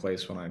time, wrong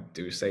place when I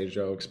do say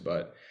jokes,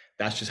 but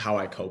that's just how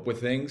I cope with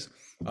things.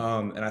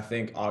 And I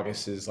think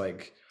August is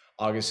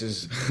August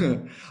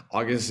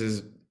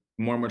is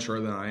more mature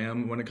than I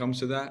am when it comes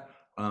to that,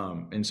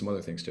 and some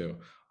other things too.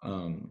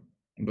 Um,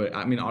 but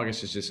I mean,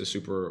 August is just a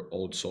super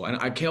old soul,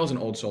 and Kale's an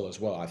old soul as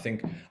well. I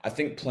think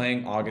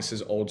playing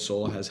August's old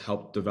soul has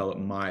helped develop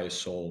my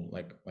soul,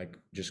 like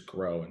just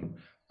grow and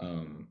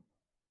um,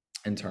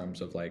 in terms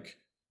of like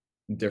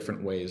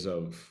different ways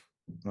of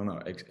I don't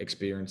know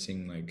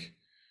experiencing like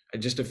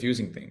just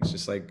diffusing things,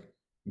 just like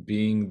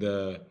being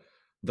the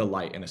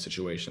light in a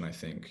situation. I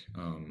think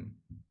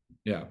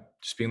yeah,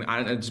 just being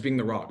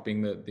the rock,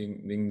 being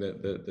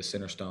the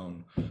center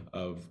stone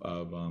of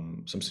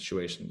some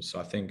situations. So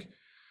I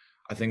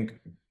think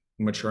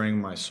maturing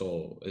my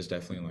soul is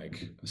definitely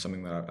like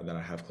something that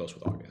I have close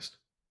with August.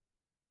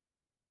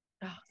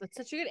 Oh, that's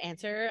such a good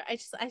answer. I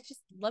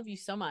just love you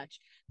so much.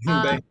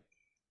 Um, Thank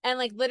And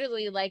like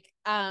literally, like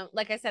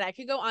I said, I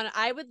could go on.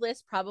 I would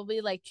list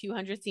probably like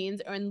 200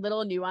 scenes or in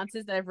little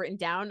nuances that I've written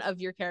down of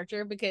your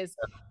character, because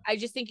I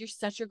just think you're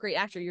such a great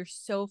actor. You're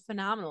so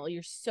phenomenal.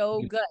 You're so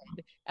you. good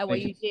at what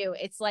Thank you. you do.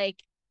 It's like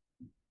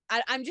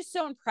I'm just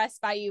so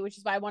impressed by you, which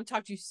is why I want to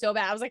talk to you so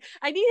bad. I was like,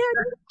 I need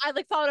him. I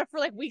like followed up for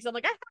like weeks. I'm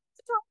like, I have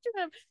to talk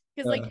to him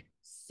because like Uh, you're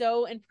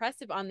so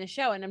impressive on the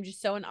show, and I'm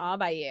just so in awe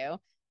by you.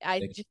 I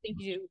thank just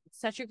think you do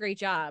such a great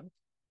job.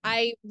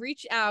 I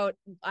reach out.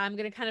 I'm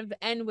gonna kind of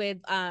end with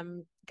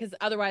because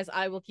otherwise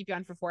I will keep you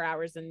on for 4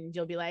 hours and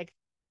you'll be like,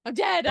 I'm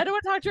dead. I don't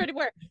want to talk to you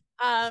anymore.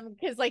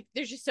 Because like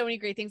there's just so many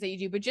great things that you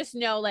do, but just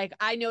know like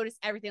I notice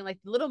everything, like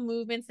the little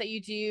movements that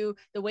you do,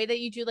 the way that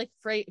you do like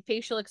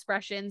facial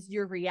expressions,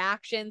 your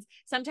reactions.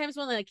 Sometimes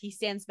when like he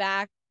stands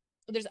back,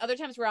 there's other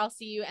times where I'll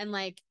see you and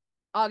like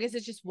August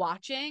is just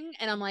watching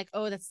and I'm like,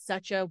 oh, that's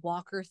such a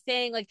Walker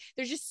thing. Like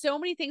there's just so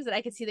many things that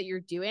I could see that you're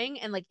doing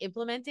and like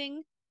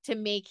implementing to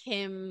make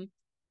him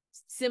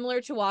similar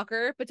to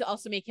Walker, but to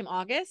also make him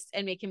August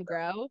and make him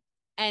grow.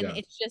 And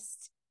yeah.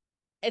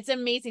 it's an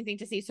amazing thing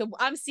to see. So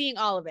I'm seeing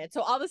all of it.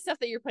 So all the stuff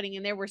that you're putting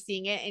in there, we're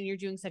seeing it, and you're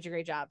doing such a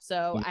great job.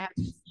 So I have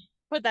to just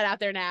put that out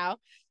there now.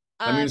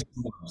 That Um, means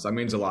that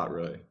means a lot,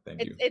 really.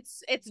 Thank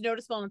it's you. it's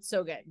noticeable and it's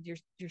so good.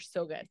 You're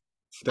so good.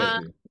 Thank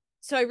Um, you.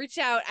 so I reached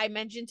out. I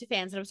mentioned to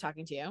fans that I was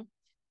talking to you.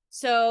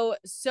 So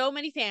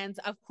many fans.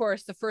 Of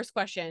course, the first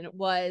question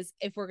was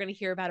if we're going to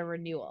hear about a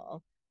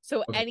renewal.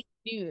 So Okay. any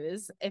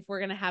news if we're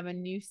going to have a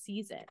new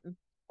season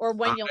or I,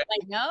 when you'll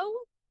let know?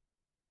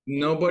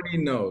 nobody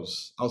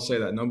knows. I'll say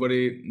that.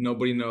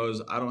 Nobody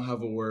knows. I don't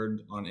have a word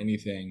on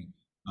anything.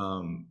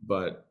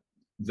 But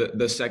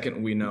the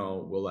second we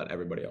know, we'll let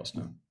everybody else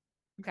know.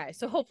 Okay,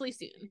 so hopefully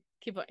soon.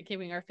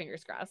 Keeping our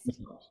fingers crossed.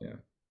 Yeah.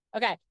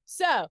 Okay,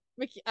 so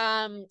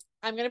I'm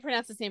gonna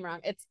pronounce this name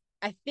wrong.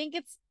 I think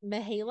it's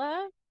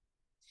Mihaela.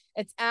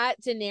 It's at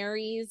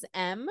Daenerys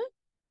M.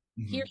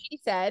 Here Mhm. she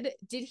said,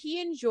 did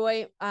he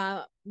enjoy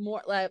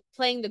more like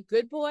playing the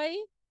good boy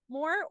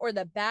more or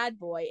the bad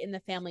boy in the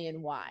family,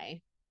 and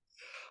why?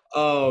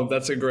 Oh,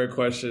 that's a great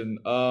question.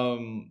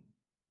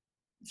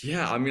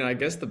 Yeah, I mean, I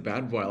guess the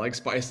bad boy. I like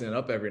spicing it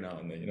up every now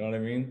and then. You know what I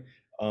mean?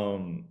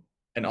 Um,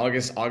 and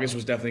August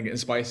was definitely getting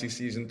spicy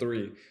season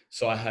 3,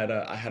 so I had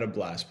a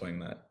blast playing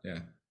that. Yeah.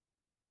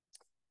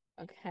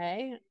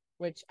 Okay,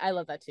 which I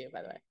love that too,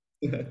 by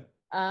the way.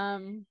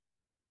 Um,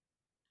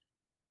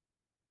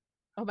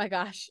 Oh my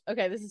gosh.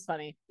 Okay, this is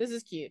funny. This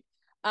is cute.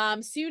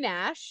 Sue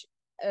Nash,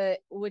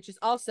 which is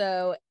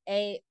also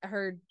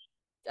her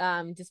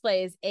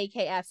displays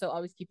AKF, so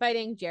always keep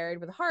fighting. Jared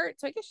with a heart.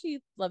 So I guess she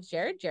loves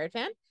Jared. Jared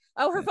fan.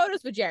 Oh, her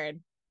photos with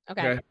Jared.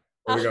 Okay. Okay,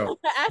 there we go.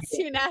 At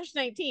Sue Nash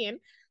 19.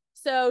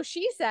 So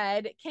she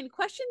said, "Can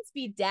questions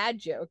be dad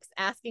jokes?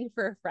 Asking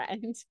for a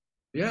friend."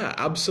 Yeah,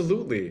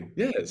 absolutely.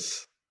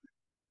 Yes.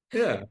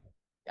 Yeah.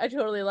 I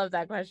totally love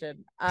that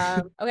question.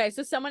 Okay,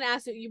 so someone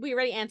asked, we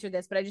already answered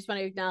this, but I just want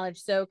to acknowledge.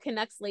 So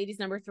Canucks ladies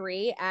number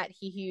 3 at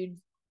huge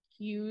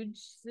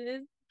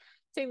saying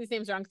these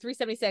names wrong,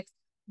 376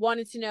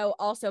 wanted to know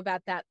also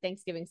about that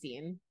Thanksgiving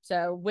scene.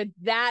 So with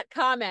that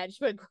comment, she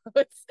put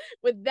quotes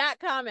with that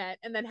comment,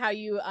 and then how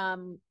you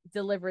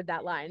delivered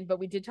that line. But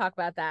we did talk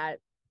about that.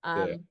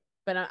 Yeah.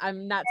 But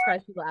I'm not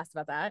surprised people asked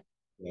about that.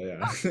 Yeah.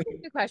 Oh,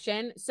 good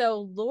question.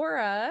 So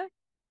Laura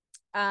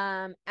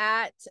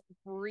at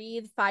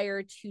Breathe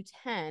Fire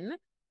 210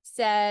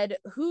 said,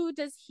 "Who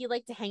does he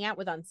like to hang out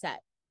with on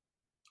set?"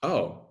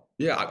 Oh,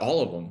 yeah,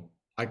 all of them.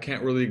 I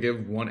can't really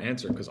give one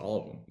answer because all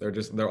of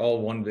them. They're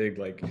all one big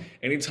like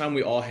anytime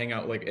we all hang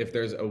out, like if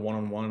there's a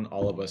one-on-one,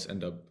 all of us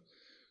end up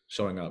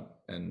showing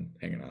up and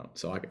hanging out.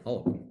 So all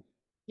of them.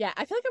 Yeah,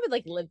 I feel like I would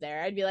like live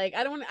there. I'd be like,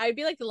 I don't want. I'd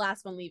be like the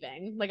last one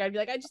leaving. Like I'd be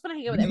like, I just want to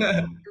hang out with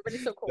everybody.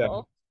 Everybody's so Yeah.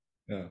 cool.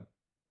 Yeah.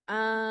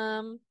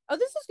 Oh,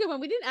 this is a good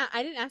one.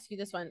 I didn't ask you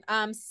this one.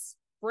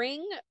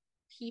 Spring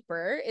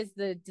Peeper is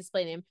the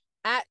display name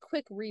at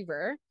Quick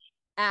Reaver.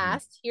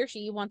 Asked he or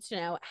she wants to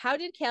know, how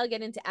did Kale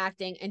get into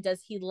acting, and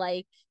does he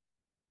like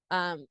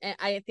and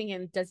I think,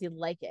 and does he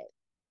like it?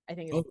 I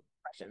think is Oh, the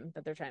question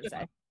that they're trying to yeah.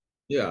 say.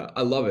 Yeah,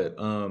 I love it.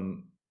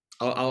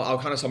 I'll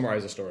kind of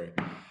summarize the story.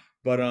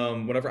 But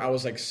whenever I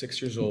was like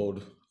 6 years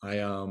old,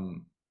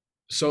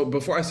 so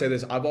before I say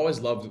this, I've always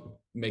loved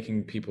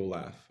making people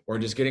laugh or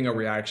just getting a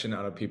reaction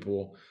out of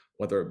people,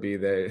 whether it be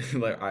they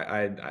like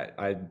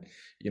I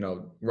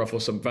ruffle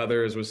some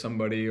feathers with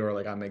somebody, or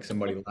like I make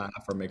somebody laugh,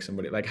 or make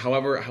somebody like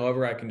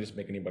however I can just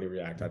make anybody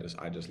react. I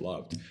just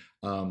loved.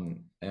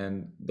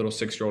 And little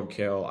 6-year-old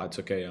Kale, I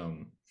took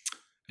an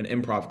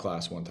improv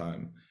class one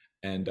time,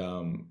 and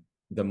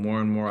the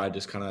more and more I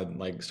just kind of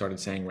like started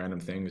saying random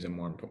things, and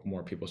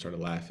more people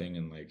started laughing,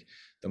 and like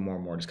the more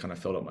and more just kind of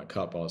filled up my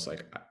cup. I was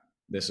like,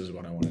 this is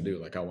what I want to do.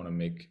 Like I want to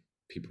make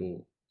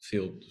people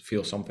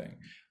feel something.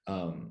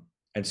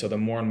 And so the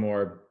more and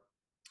more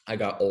I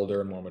got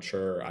older and more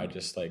mature, I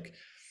just like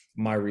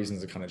my reasons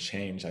to kind of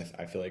change.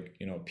 I feel like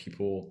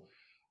people.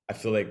 I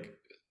feel like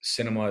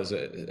cinema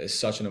is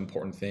such an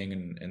important thing,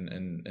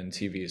 and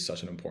TV is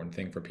such an important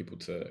thing for people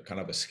to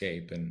kind of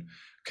escape and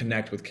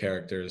connect with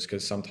characters,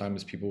 because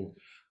sometimes people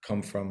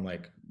come from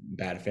like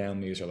bad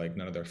families, or like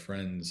none of their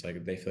friends,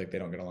 like they feel like they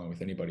don't get along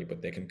with anybody,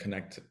 but they can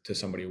connect to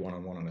somebody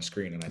one-on-one on a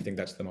screen. And I think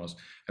that's the most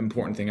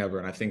important thing ever.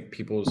 And I think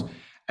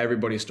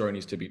everybody's story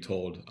needs to be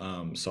told.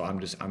 So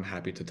I'm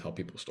happy to tell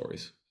people's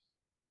stories.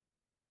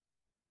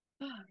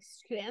 Oh,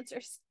 good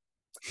answers.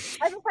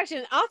 I have a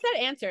question off that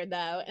answer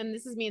though, and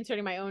this is me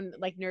inserting my own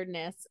like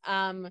nerdness.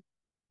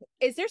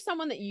 Is there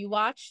someone that you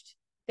watched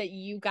that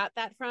you got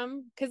that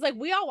from? Because like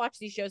we all watch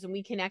these shows and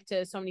we connect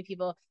to so many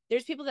people.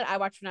 There's people that I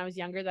watched when I was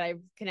younger that I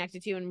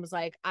connected to and was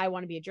like, I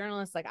want to be a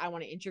journalist, like I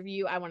want to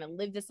interview, I want to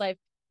live this life.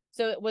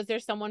 So was there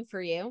someone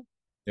for you?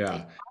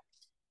 Yeah.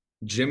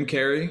 Jim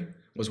Carrey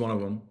was one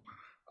of them.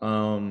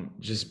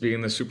 Just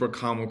being the super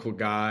comical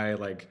guy,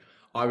 like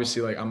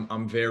obviously, like I'm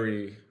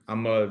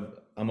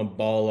a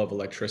ball of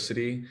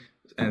electricity,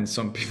 and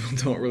some people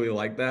don't really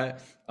like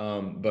that.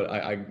 But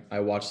I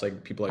watch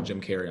like people like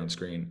Jim Carrey on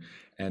screen,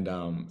 and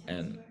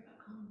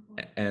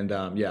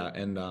yeah,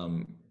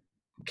 and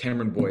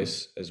Cameron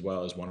Boyce as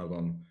well as one of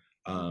them.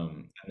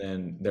 And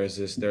then there's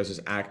this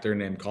actor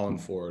named Colin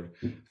Ford,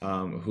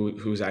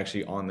 who's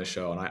actually on the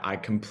show, and I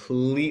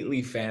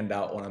completely fanned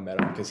out when I met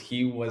him, because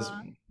he was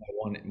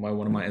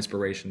one of my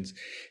inspirations.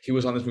 He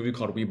was on this movie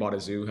called We Bought a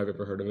Zoo. Have you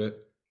ever heard of it?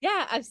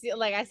 Yeah, I've seen,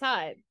 like I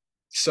saw it.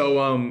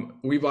 So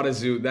We Bought a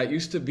Zoo, that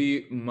used to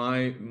be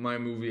my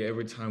movie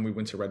every time we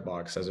went to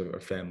Redbox as a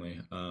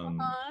family.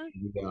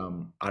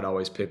 I'd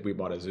always pick We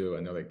Bought a Zoo,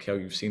 and they're like, Kel,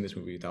 you've seen this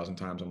movie 1,000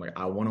 times. I'm like,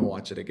 I want to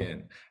watch it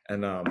again.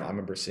 And I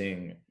remember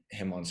seeing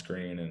him on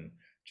screen and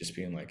just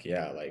being like,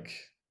 yeah, like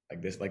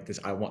this.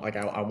 I want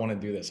to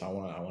do this. I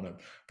want to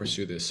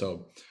pursue this.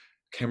 So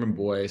Cameron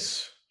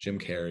Boyce, Jim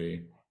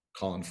Carrey,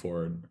 Colin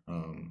Ford.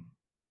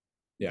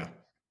 Yeah.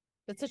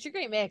 That's such a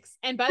great mix.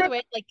 And by the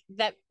way, like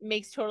that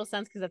makes total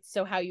sense because that's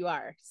so how you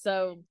are.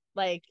 So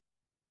like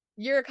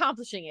you're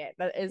accomplishing it.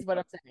 That is what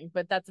I'm saying.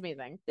 But that's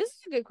amazing. This is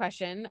a good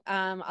question.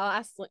 I'll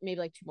ask maybe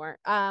like 2 more.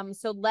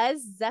 So Les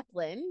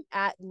Zeppelin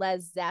at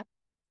Les Zepp.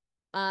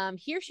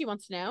 He or she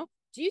wants to know,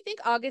 do you think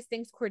August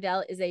thinks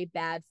Cordell is a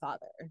bad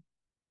father?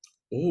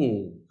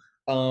 Oh,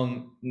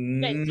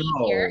 Getting deep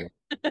here.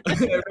 no.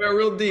 They're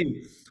real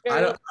deep. I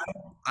Very don't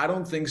I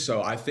don't think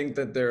so. I think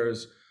that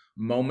there's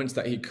moments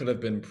that he could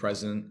have been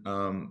present,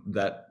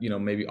 that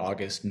maybe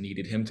August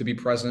needed him to be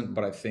present,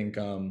 but I think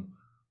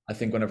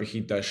whenever he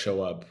does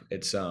show up,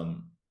 it's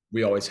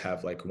we always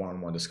have like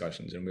one-on-one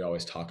discussions, and we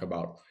always talk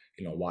about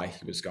why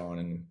he was gone,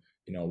 and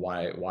you know,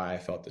 why I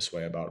felt this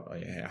way about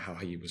how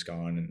he was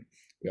gone. And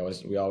we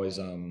always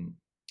I don't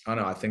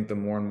know, I think the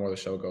more and more the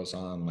show goes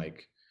on,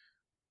 like,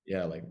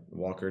 yeah, like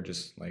Walker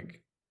just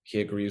like,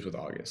 he agrees with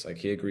August, like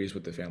he agrees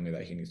with the family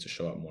that he needs to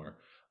show up more.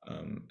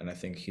 And I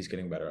think he's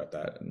getting better at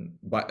that. And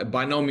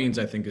by no means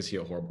I think is he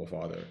a horrible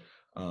father.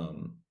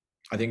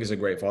 I think he's a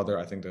great father.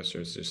 I think there's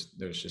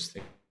just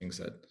things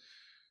that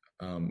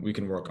we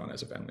can work on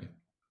as a family.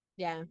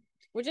 Yeah,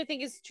 which I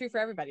think is true for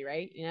everybody,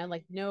 right? You know,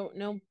 like no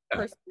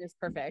person is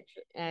perfect,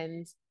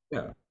 and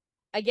Yeah.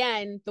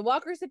 again, the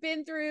Walkers have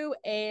been through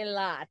a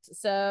lot,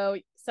 so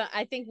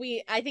I think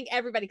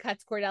everybody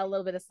cuts Cordell a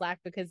little bit of slack,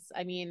 because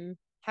I mean,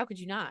 how could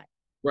you not?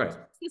 Right.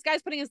 This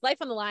guy's putting his life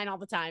on the line all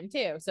the time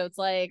too, so it's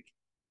like,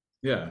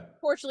 yeah,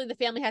 fortunately the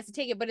family has to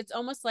take it, but it's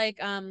almost like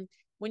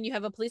when you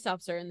have a police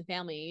officer in the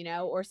family, you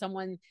know, or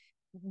someone,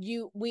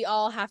 we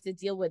all have to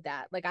deal with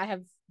that. Like I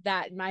have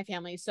that in my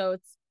family, so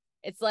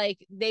it's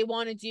like they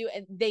want to do,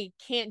 and they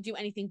can't do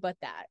anything but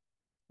that.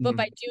 But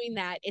by doing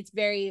that, it's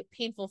very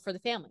painful for the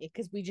family,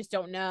 because we just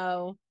don't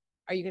know,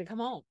 are you going to come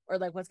home, or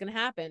like what's going to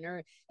happen,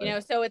 or you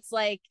know, so it's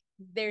like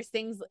there's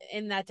things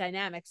in that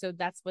dynamic. So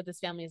that's what this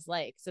family is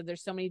like. So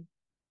there's so many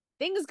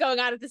things going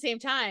on at the same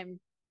time.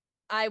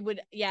 I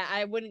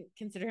wouldn't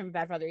consider him a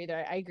bad father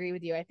either. I agree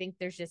with you. I think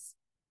there's just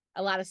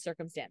a lot of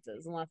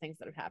circumstances, a lot of things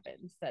that have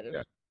happened that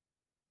have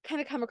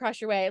kind of come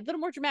across your way. A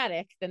little more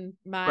dramatic than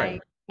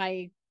my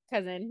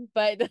cousin,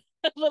 but a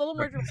little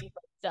more dramatic,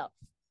 but still.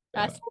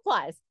 Still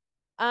applies.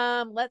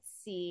 Let's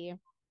see.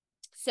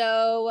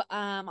 So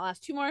I'll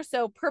ask two more.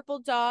 So Purple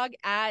Dog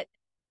at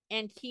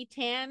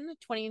Anquitan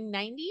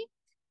 2090.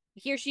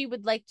 He or she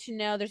would like to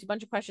know, there's a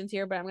bunch of questions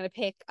here, but I'm going to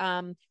pick,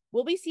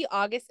 will we see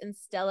August and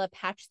Stella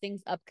patch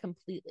things up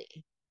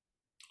completely?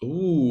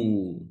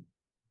 Ooh.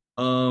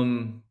 I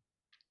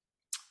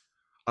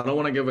don't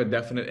want to give a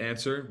definite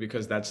answer,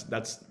 because that's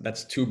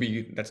to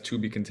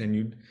be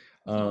continued.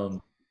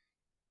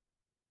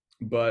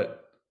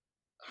 But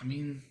I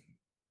mean,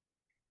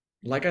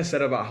 like I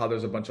said about how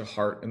there's a bunch of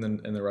heart in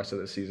the rest of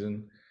the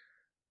season,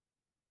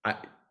 I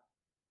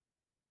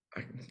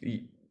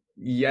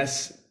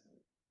yes.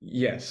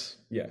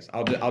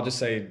 I'll just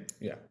say,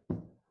 yeah.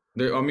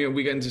 There, I mean,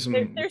 we get into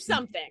some. There's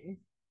something.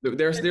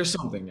 There's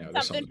something, yeah.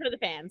 There's something for the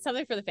fans.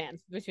 Something for the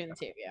fans between the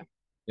two of you.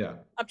 Yeah.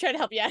 I'm trying to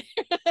help you out.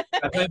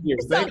 Thank you.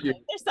 Thank you.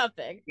 There's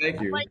something.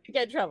 Thank you. I like to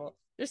get in trouble.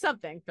 There's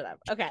something for them.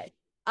 Okay.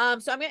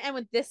 So I'm gonna end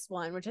with this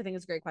one, which I think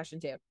is a great question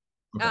too.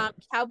 Okay.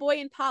 Cowboy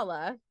and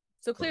Paula.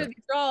 So clearly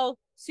these are all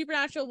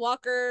Supernatural,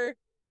 Walker,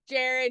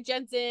 Jared,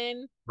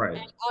 Jensen,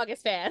 and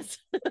August fans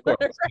that are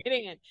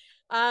writing in.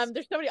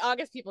 There's so many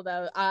August people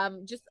though.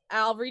 Just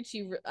I'll read to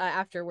you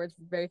afterwards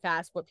very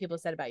fast what people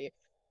said about you.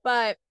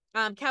 But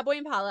Cowboy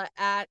and Paula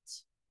at,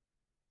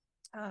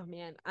 oh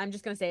man, I'm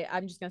just gonna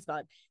spell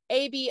it.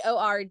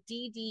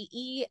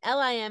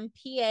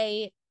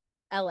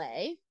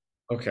 ABORDDELIMPALA.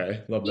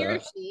 Okay, love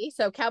that.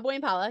 So Cowboy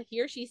and Paula,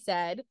 he or she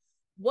said,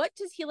 what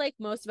does he like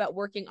most about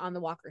working on the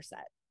Walker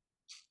set?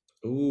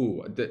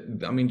 Ooh,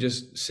 I mean,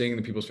 just seeing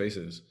the people's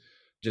faces,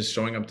 just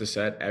showing up to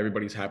set,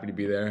 everybody's happy to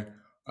be there.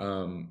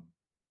 I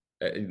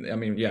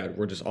mean, yeah,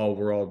 we're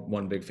all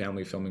one big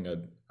family filming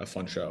a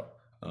fun show.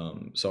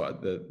 So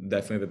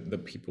definitely the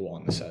people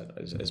on the set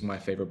is my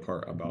favorite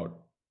part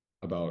about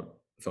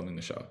filming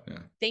the show. Yeah.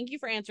 Thank you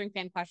for answering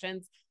fan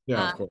questions.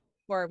 Yeah, of course.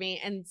 For me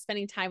and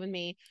spending time with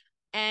me.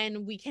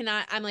 And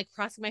I'm like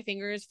crossing my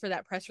fingers for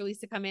that press release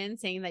to come in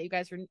saying that you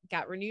guys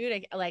got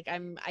renewed.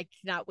 I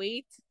cannot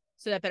wait.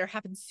 So that better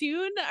happen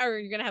soon, or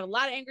you're going to have a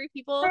lot of angry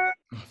people. Oh,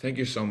 thank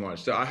you so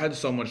much. I had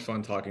so much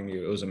fun talking to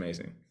you. It was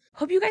amazing.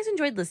 Hope you guys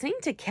enjoyed listening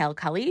to Kale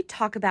Culley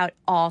talk about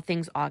all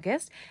things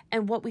August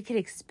and what we could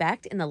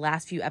expect in the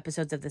last few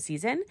episodes of the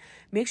season.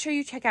 Make sure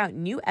you check out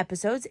new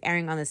episodes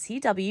airing on the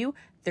CW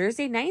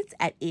Thursday nights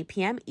at 8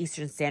 p.m.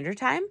 Eastern Standard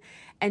Time.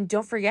 And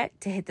don't forget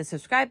to hit the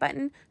subscribe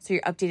button so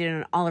you're updated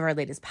on all of our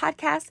latest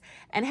podcasts.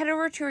 And head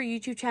over to our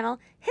YouTube channel,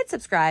 hit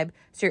subscribe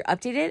so you're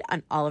updated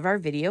on all of our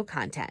video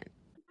content.